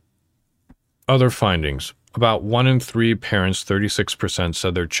article. Other findings. About 1 in 3 parents, 36%,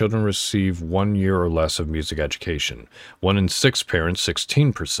 said their children receive 1 year or less of music education. 1 in 6 parents,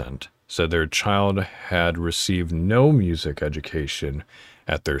 16%, said their child had received no music education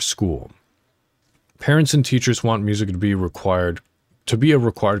at their school. Parents and teachers want music to be required to be a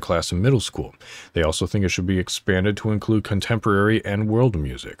required class in middle school. They also think it should be expanded to include contemporary and world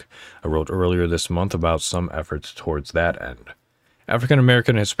music. I wrote earlier this month about some efforts towards that end. African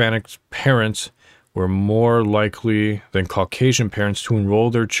American and Hispanic parents were more likely than Caucasian parents to enroll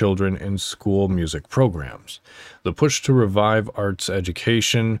their children in school music programs. The push to revive arts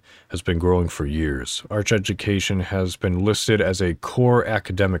education has been growing for years. Arts education has been listed as a core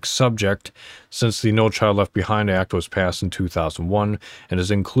academic subject since the No Child Left Behind Act was passed in 2001 and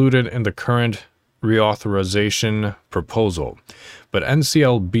is included in the current reauthorization proposal. But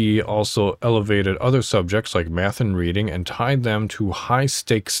NCLB also elevated other subjects like math and reading and tied them to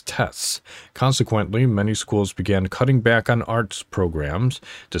high-stakes tests. Consequently, many schools began cutting back on arts programs,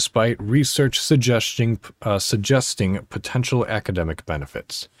 despite research suggesting potential academic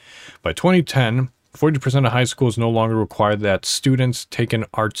benefits. By 2010, 40% of high schools no longer required that students take an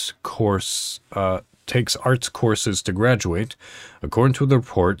arts course takes arts courses to graduate, according to the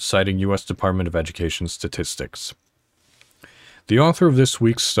report citing U.S. Department of Education statistics. The author of this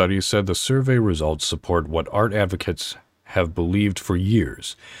week's study said the survey results support what art advocates have believed for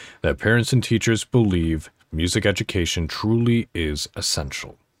years, that parents and teachers believe music education truly is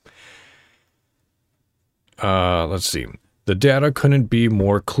essential. Let's see. The data couldn't be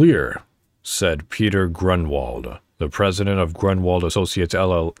more clear, said Peter Grunwald, the president of Grunwald Associates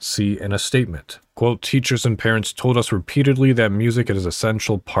LLC, in a statement. Quote, teachers and parents told us repeatedly that music is an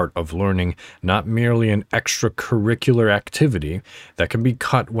essential part of learning, not merely an extracurricular activity that can be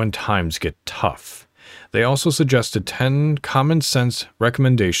cut when times get tough. They also suggested 10 common sense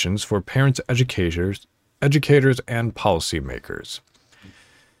recommendations for parents, educators, and policymakers.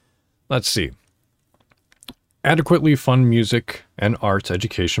 Let's see. Adequately fund music and arts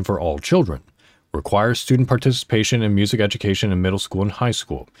education for all children. Require student participation in music education in middle school and high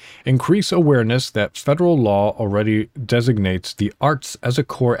school. Increase awareness that federal law already designates the arts as a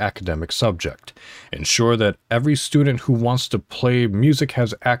core academic subject. Ensure that every student who wants to play music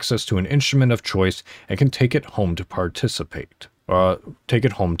has access to an instrument of choice and can take it home to practice.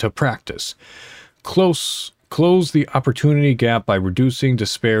 Close the opportunity gap by reducing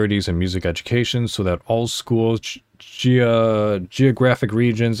disparities in music education so that all schools, geographic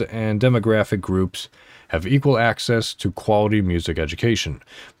regions, and demographic groups have equal access to quality music education.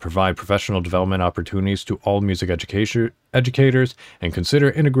 Provide professional development opportunities to all music educators, and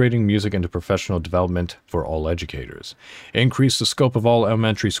consider integrating music into professional development for all educators. Increase the scope of all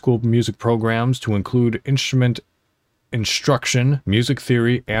elementary school music programs to include instrument instruction, music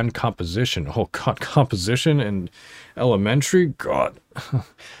theory, and composition. Oh, God, composition in elementary? God,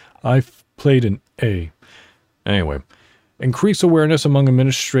 I played an A. Anyway, increase awareness among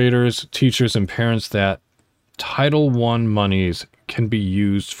administrators, teachers, and parents that Title I monies can be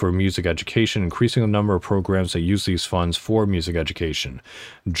used for music education, increasing the number of programs that use these funds for music education.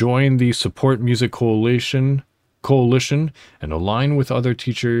 Join the Support Music Coalition and align with other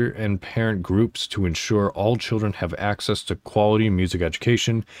teacher and parent groups to ensure all children have access to quality music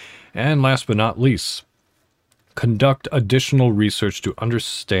education. And last but not least, conduct additional research to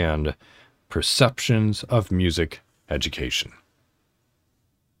understand perceptions of music education.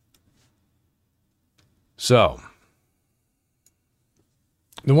 So,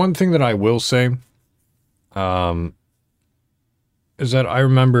 the one thing that I will say is that I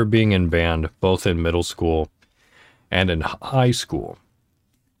remember being in band both in middle school and in high school.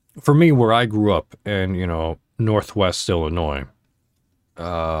 For me, where I grew up in, Northwest Illinois,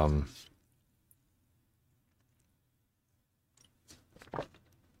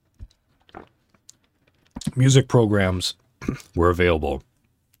 music programs were available.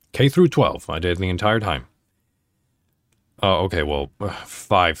 K through 12, I did the entire time.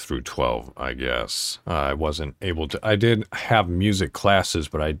 5 through 12, I guess. I wasn't able to. I did have music classes,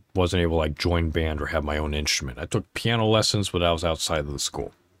 but I wasn't able to join band or have my own instrument. I took piano lessons, but I was outside of the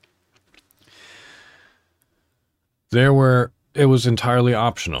school. It was entirely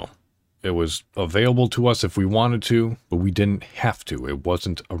optional. It was available to us if we wanted to, but we didn't have to. It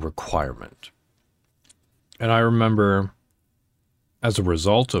wasn't a requirement. And I remember, as a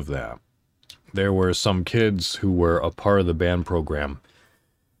result of that, there were some kids who were a part of the band program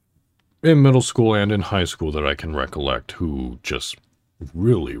in middle school and in high school that I can recollect who just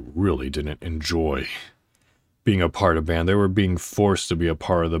really, really didn't enjoy being a part of band. They were being forced to be a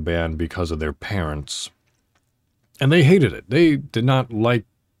part of the band because of their parents. And they hated it. They did not like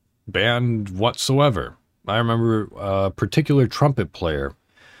band whatsoever. I remember a particular trumpet player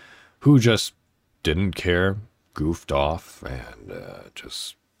who just didn't care, goofed off, and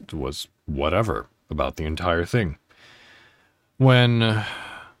just was whatever about the entire thing. When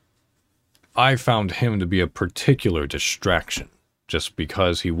I found him to be a particular distraction, just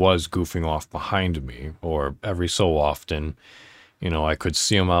because he was goofing off behind me, or every so often, I could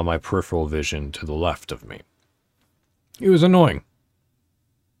see him on my peripheral vision to the left of me. He was annoying.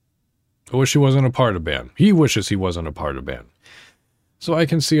 I wish he wasn't a part of band. He wishes he wasn't a part of band. So I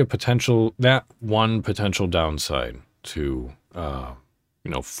can see that one potential downside to,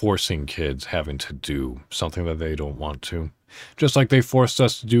 forcing kids having to do something that they don't want to. Just like they forced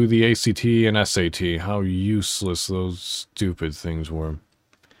us to do the ACT and SAT, how useless those stupid things were.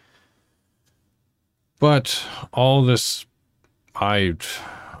 But all this, I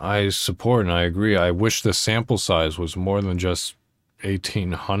support and I agree. I wish the sample size was more than just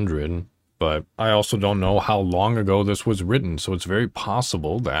 1,800, but I also don't know how long ago this was written, so it's very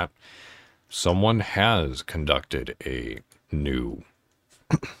possible that someone has conducted a new,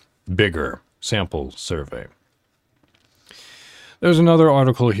 bigger sample survey. There's another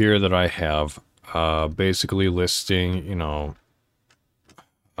article here that I have, basically listing,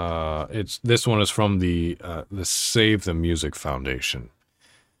 this one is from the Save the Music Foundation.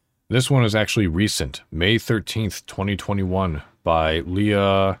 This one is actually recent, May 13th, 2021, by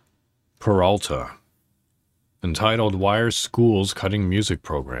Leah Peralta, entitled Why Are Schools Cutting Music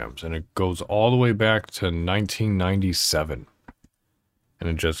Programs? And it goes all the way back to 1997. And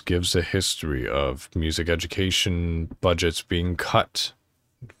it just gives a history of music education budgets being cut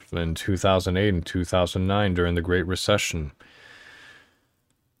in 2008 and 2009 during the Great Recession.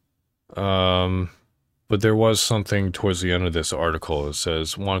 But there was something towards the end of this article. It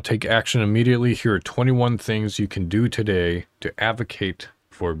says, want to take action immediately? Here are 21 things you can do today to advocate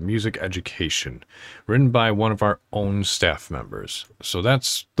for music education, written by one of our own staff members. So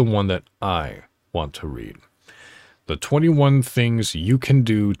that's the one that I want to read. The 21 Things You Can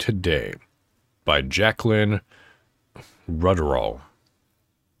Do Today by Jacqueline Rudderall.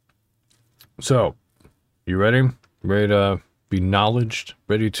 So, you ready? Ready to be knowledged?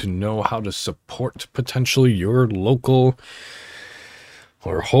 Ready to know how to support potentially your local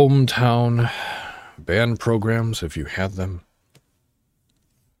or hometown band programs if you have them?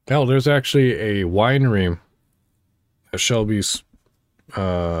 Hell, there's actually a winery that Shelby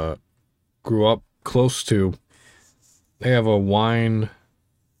grew up close to. They have a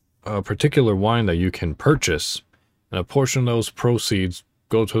particular wine that you can purchase, and a portion of those proceeds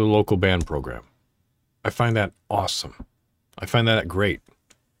go to the local band program. I find that awesome. I find that great.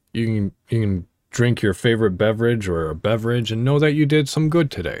 You can drink your favorite beverage or a beverage and know that you did some good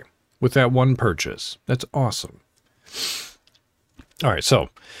today with that one purchase. That's awesome. All right, so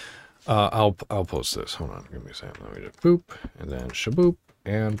I'll post this. Hold on, give me a second. Let me just boop and then shaboop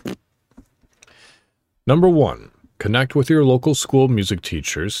and boop. Number 1, connect with your local school music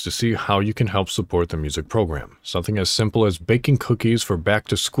teachers to see how you can help support the music program. Something as simple as baking cookies for back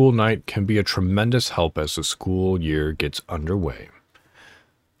to school night can be a tremendous help as the school year gets underway.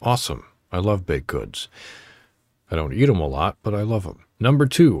 Awesome. I love baked goods. I don't eat them a lot, but I love them. Number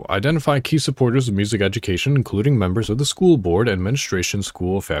 2, identify key supporters of music education, including members of the school board, administration,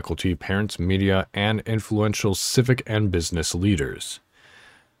 school, faculty, parents, media, and influential civic and business leaders.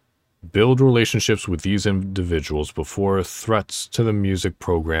 Build relationships with these individuals before threats to the music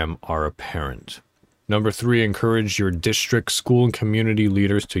program are apparent. Number 3, encourage your district, school, and community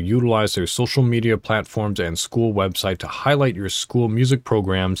leaders to utilize their social media platforms and school website to highlight your school music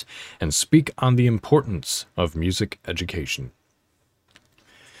programs and speak on the importance of music education.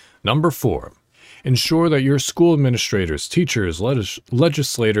 Number 4, ensure that your school administrators, teachers,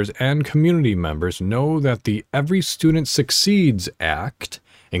 legislators, and community members know that the Every Student Succeeds Act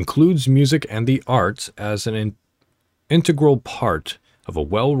includes music and the arts as an integral part of a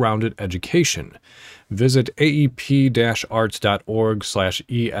well-rounded education. Visit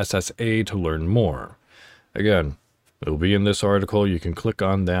aep-arts.org/ESSA to learn more. Again, it'll be in this article. You can click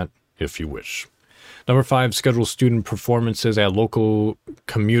on that if you wish. Number 5, schedule student performances at local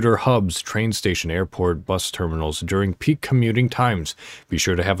commuter hubs, train station, airport, bus terminals during peak commuting times. Be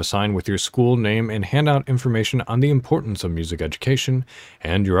sure to have a sign with your school name and hand out information on the importance of music education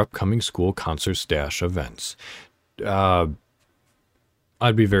and your upcoming school concerts-events. I'd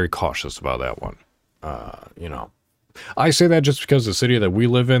be very cautious about that one. I say that just because the city that we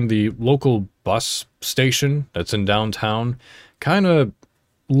live in, the local bus station that's in downtown, kind of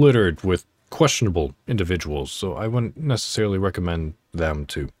littered with questionable individuals, so I wouldn't necessarily recommend them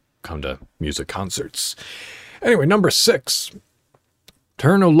to come to music concerts. Anyway, number 6,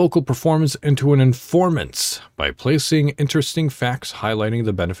 turn a local performance into an informant by placing interesting facts highlighting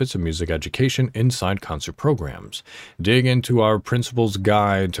the benefits of music education inside concert programs. Dig into our principal's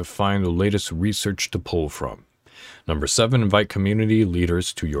guide to find the latest research to pull from. Number 7, invite community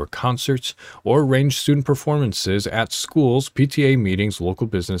leaders to your concerts or arrange student performances at schools, PTA meetings, local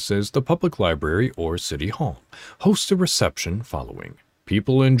businesses, the public library, or city hall. Host a reception following.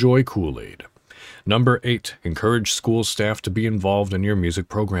 People enjoy Kool-Aid. Number 8, encourage school staff to be involved in your music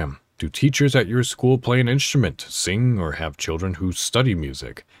program. Do teachers at your school play an instrument, sing, or have children who study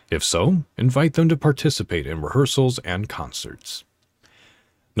music? If so, invite them to participate in rehearsals and concerts.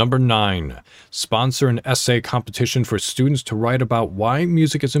 Number 9, sponsor an essay competition for students to write about why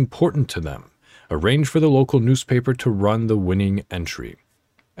music is important to them. Arrange for the local newspaper to run the winning entry.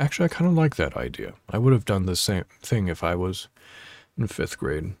 Actually, I kind of like that idea. I would have done the same thing if I was in 5th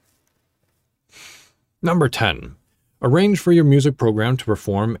grade. Number 10, arrange for your music program to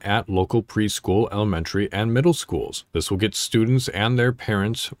perform at local preschool, elementary, and middle schools. This will get students and their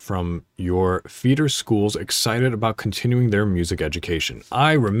parents from your feeder schools excited about continuing their music education.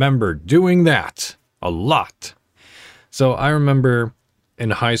 I remember doing that a lot. So I remember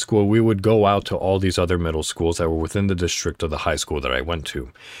in high school, we would go out to all these other middle schools that were within the district of the high school that I went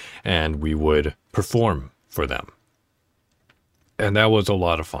to, and we would perform for them. And that was a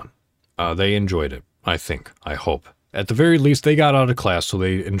lot of fun. They enjoyed it, I think, I hope. At the very least, they got out of class, so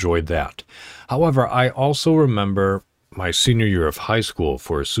they enjoyed that. However, I also remember my senior year of high school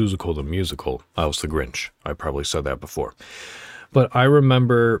for Seussical the Musical. I was the Grinch. I probably said that before. But I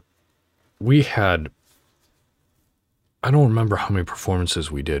remember we had... I don't remember how many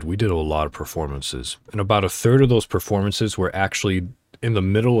performances we did. We did a lot of performances. And about a third of those performances were actually in the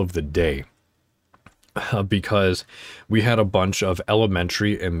middle of the day. Because we had a bunch of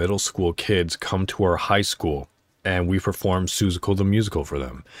elementary and middle school kids come to our high school, and we performed Seussical the Musical for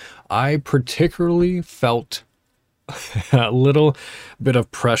them. I particularly felt a little bit of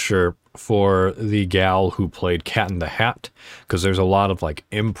pressure for the gal who played Cat in the Hat, because there's a lot of like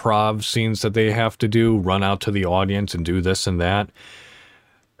improv scenes that they have to do, run out to the audience and do this and that.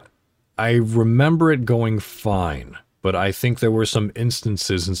 I remember it going fine, but I think there were some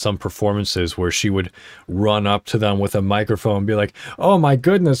instances in some performances where she would run up to them with a microphone and be like, "Oh my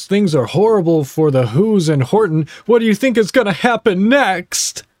goodness, things are horrible for the Who's and Horton. What do you think is going to happen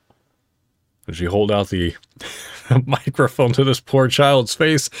next?" And she hold out the microphone to this poor child's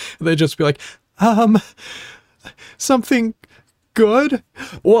face, and they'd just be like, something good?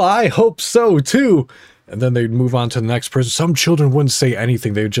 Well, I hope so too. And then they'd move on to the next person. Some children wouldn't say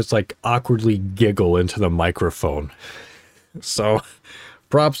anything. They would just like awkwardly giggle into the microphone. So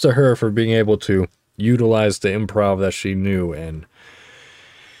props to her for being able to utilize the improv that she knew and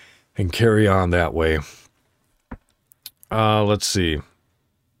carry on that way. Let's see.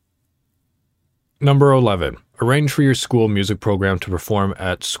 Number 11. Arrange for your school music program to perform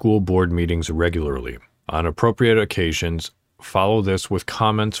at school board meetings regularly. On appropriate occasions, follow this with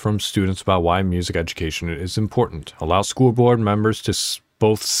comments from students about why music education is important. Allow school board members to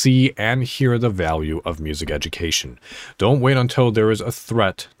both see and hear the value of music education. Don't wait until there is a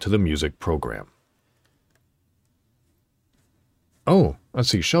threat to the music program. Oh, let's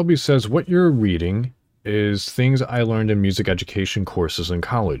see. Shelby says, what you're reading is things I learned in music education courses in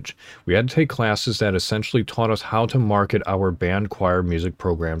college. We had to take classes that essentially taught us how to market our band choir music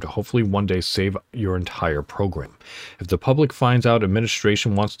program to hopefully one day save your entire program. If the public finds out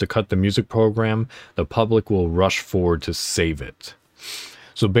administration wants to cut the music program, the public will rush forward to save it.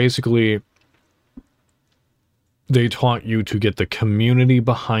 So basically, they taught you to get the community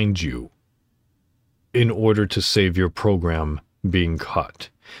behind you in order to save your program being cut.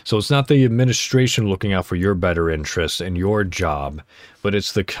 So it's not the administration looking out for your better interests and your job, but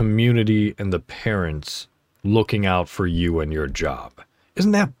it's the community and the parents looking out for you and your job.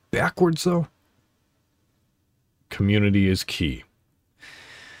 Isn't that backwards, though? Community is key.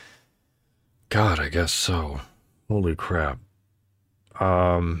 God, I guess so. Holy crap.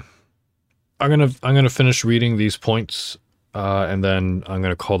 I'm gonna finish reading these points, and then I'm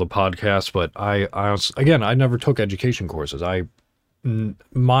gonna call the podcast. But I never took education courses.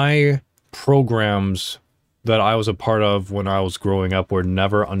 My programs that I was a part of when I was growing up were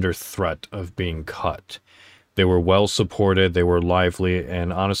never under threat of being cut. They were well supported, they were lively,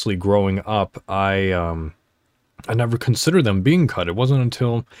 and honestly, growing up, I never considered them being cut. It wasn't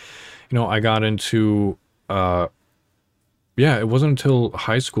until, I got into, it wasn't until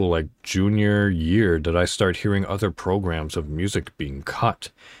high school, like junior year, did I start hearing other programs of music being cut.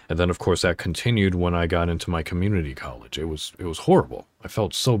 And then, of course, that continued when I got into my community college. It was horrible. I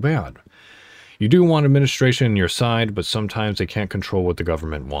felt so bad. You do want administration on your side, but sometimes they can't control what the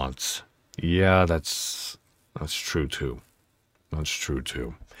government wants. Yeah, that's true too. That's true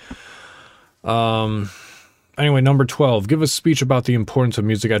too. Anyway, number 12, give a speech about the importance of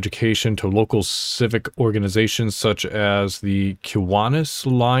music education to local civic organizations such as the Kiwanis,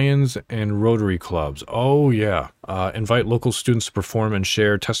 Lions, and Rotary Clubs. Oh, yeah. Invite local students to perform and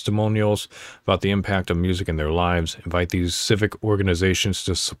share testimonials about the impact of music in their lives. Invite these civic organizations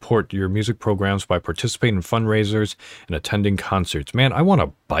to support your music programs by participating in fundraisers and attending concerts. Man, I want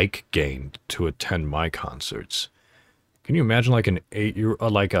a bike gang to attend my concerts. Can you imagine like a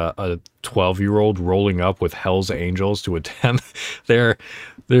 12-year-old rolling up with Hell's Angels to attend their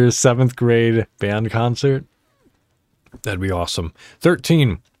 7th grade band concert? That'd be awesome.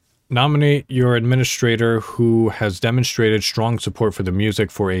 13, nominate your administrator who has demonstrated strong support for the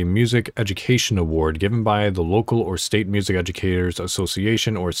music for a music education award given by the local or state music educators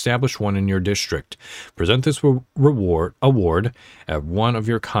association or establish one in your district. Present this award at one of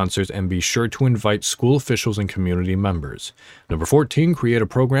your concerts and be sure to invite school officials and community members. Number 14, create a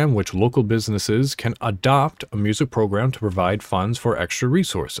program which local businesses can adopt a music program to provide funds for extra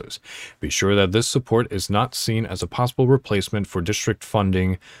resources. Be sure that this support is not seen as a possible replacement for district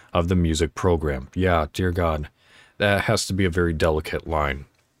funding of the music program. Yeah, dear God, that has to be a very delicate line.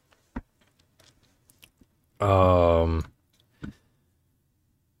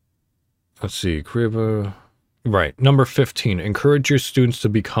 Let's see, Right. Number 15, encourage your students to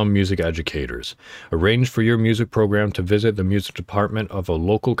become music educators. Arrange for your music program to visit the music department of a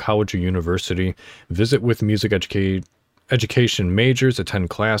local college or university, visit with music education majors,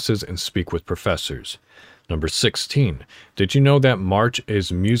 attend classes, and speak with professors. Number 16, did you know that March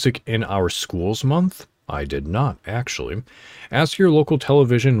is Music in Our Schools Month? I did not, actually. Ask your local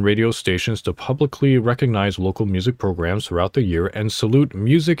television and radio stations to publicly recognize local music programs throughout the year and salute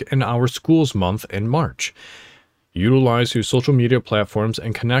Music in Our Schools Month in March. Utilize your social media platforms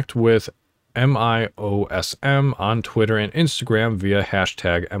and connect with MIOSM on Twitter and Instagram via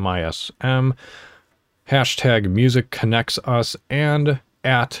hashtag MISM, hashtag Music Connects Us, and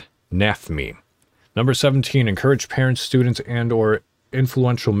at NAFME. Number 17, encourage parents, students, and or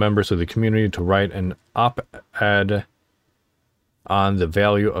influential members of the community to write an op-ed on the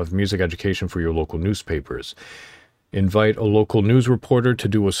value of music education for your local newspapers. Invite a local news reporter to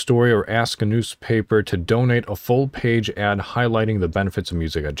do a story or ask a newspaper to donate a full-page ad highlighting the benefits of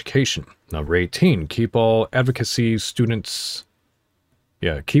music education. Number 18, keep all advocacy students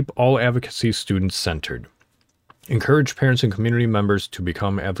centered. Encourage parents and community members to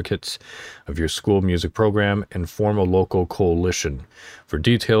become advocates of your school music program and form a local coalition. For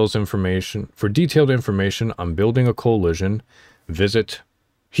detailed information on building a coalition, visit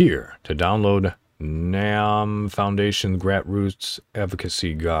here to download NAM Foundation Grassroots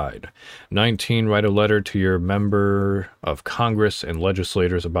Advocacy Guide. 19, write a letter to your member of Congress and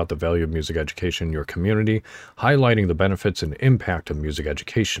legislators about the value of music education in your community, highlighting the benefits and impact of music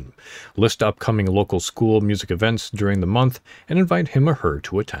education. List upcoming local school music events during the month and invite him or her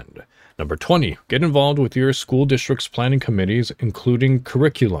to attend. Number 20, get involved with your school district's planning committees, including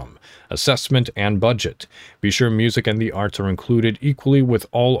curriculum, assessment, and budget. Be sure music and the arts are included equally with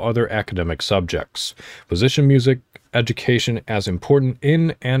all other academic subjects. Position music education as important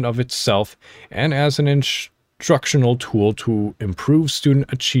in and of itself and as an instructional tool to improve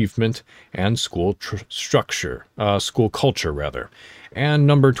student achievement and school culture. And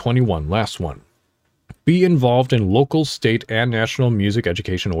number 21, last one. Be involved in local, state, and national music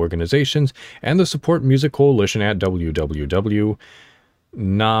education organizations and the Support Music Coalition at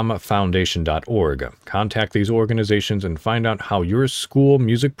www.namfoundation.org. Contact these organizations and find out how your school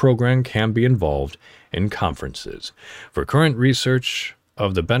music program can be involved in conferences. For current research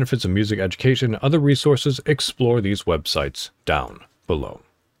of the benefits of music education and other resources, explore these websites down below.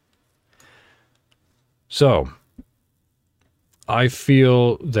 So, I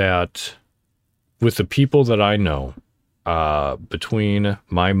feel that with the people that I know, between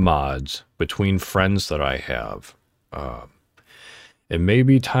my mods, between friends that I have, it may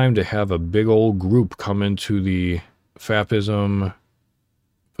be time to have a big old group come into the Fapism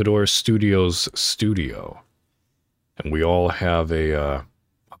Fedora Studios studio. And we all have a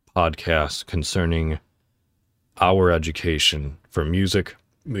podcast concerning our education for music,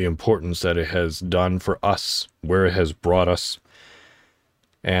 the importance that it has done for us, where it has brought us,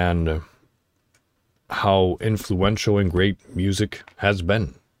 and how influential and great music has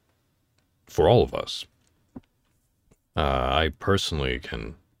been for all of us. I personally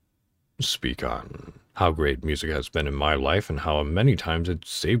can speak on how great music has been in my life and how many times it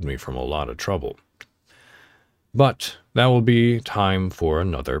saved me from a lot of trouble. But that will be time for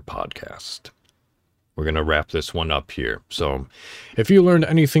another podcast. We're going to wrap this one up here. So if you learned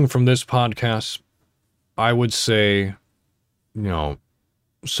anything from this podcast, I would say,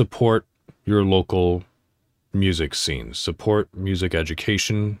 support your local music scenes, support music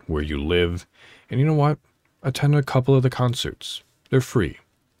education where you live, and you know what? Attend a couple of the concerts. They're free.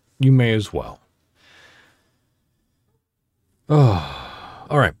 You may as well. Oh,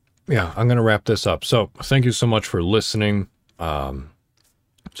 all right. Yeah, I'm going to wrap this up. So thank you so much for listening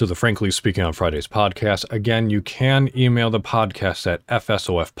to the Frankly Speaking on Fridays podcast. Again, you can email the podcast at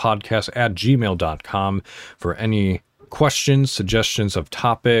fsofpodcast@gmail.com for any questions, suggestions of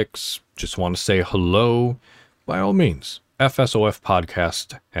topics, just want to say hello, by all means,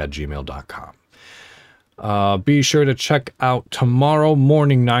 fsofpodcast@gmail.com. Be sure to check out tomorrow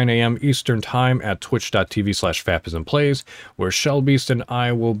morning, 9 a.m. Eastern Time at twitch.tv/FapIsmPlays, where Shellbeast and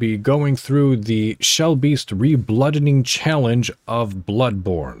I will be going through the Shellbeast Reblooding Challenge of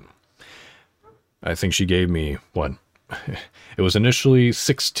Bloodborne. I think she gave me, what? It was initially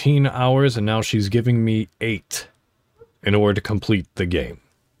 16 hours, and now she's giving me 8 in order to complete the game.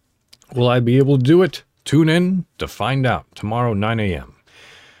 Will I be able to do it? Tune in to find out tomorrow, 9 a.m.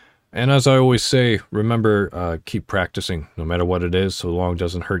 And as I always say, remember, keep practicing, no matter what it is, so long it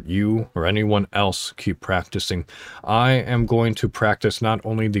doesn't hurt you or anyone else. Keep practicing. I am going to practice not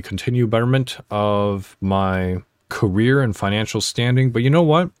only the continued betterment of my career and financial standing, but you know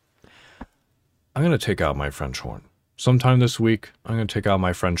what? I'm going to take out my French horn. Sometime this week, I'm going to take out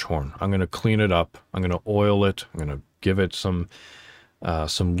my French horn. I'm going to clean it up. I'm going to oil it. I'm going to give it some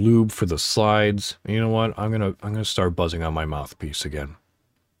lube for the slides. And you know what? I'm going to start buzzing on my mouthpiece again.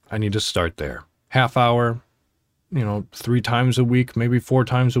 I need to start there. Half hour, 3 times a week, maybe 4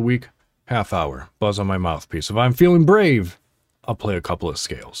 times a week. Half hour, buzz on my mouthpiece. If I'm feeling brave, I'll play a couple of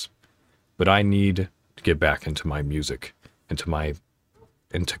scales. But I need to get back into my music,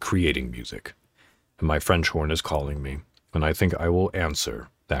 into creating music. And my French horn is calling me, and I think I will answer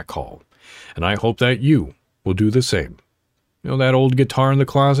that call. And I hope that you will do the same. That old guitar in the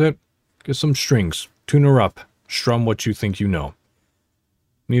closet? Get some strings, tune her up, strum what you think you know.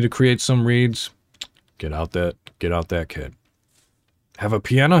 Need to create some reeds? Get out that kid. Have a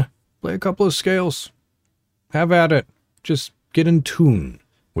piano? Play a couple of scales. Have at it. Just get in tune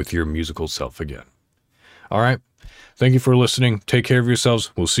with your musical self again. All right. Thank you for listening. Take care of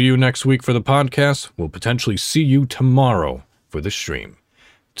yourselves. We'll see you next week for the podcast. We'll potentially see you tomorrow for the stream.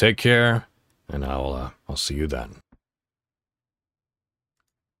 Take care, and I'll see you then.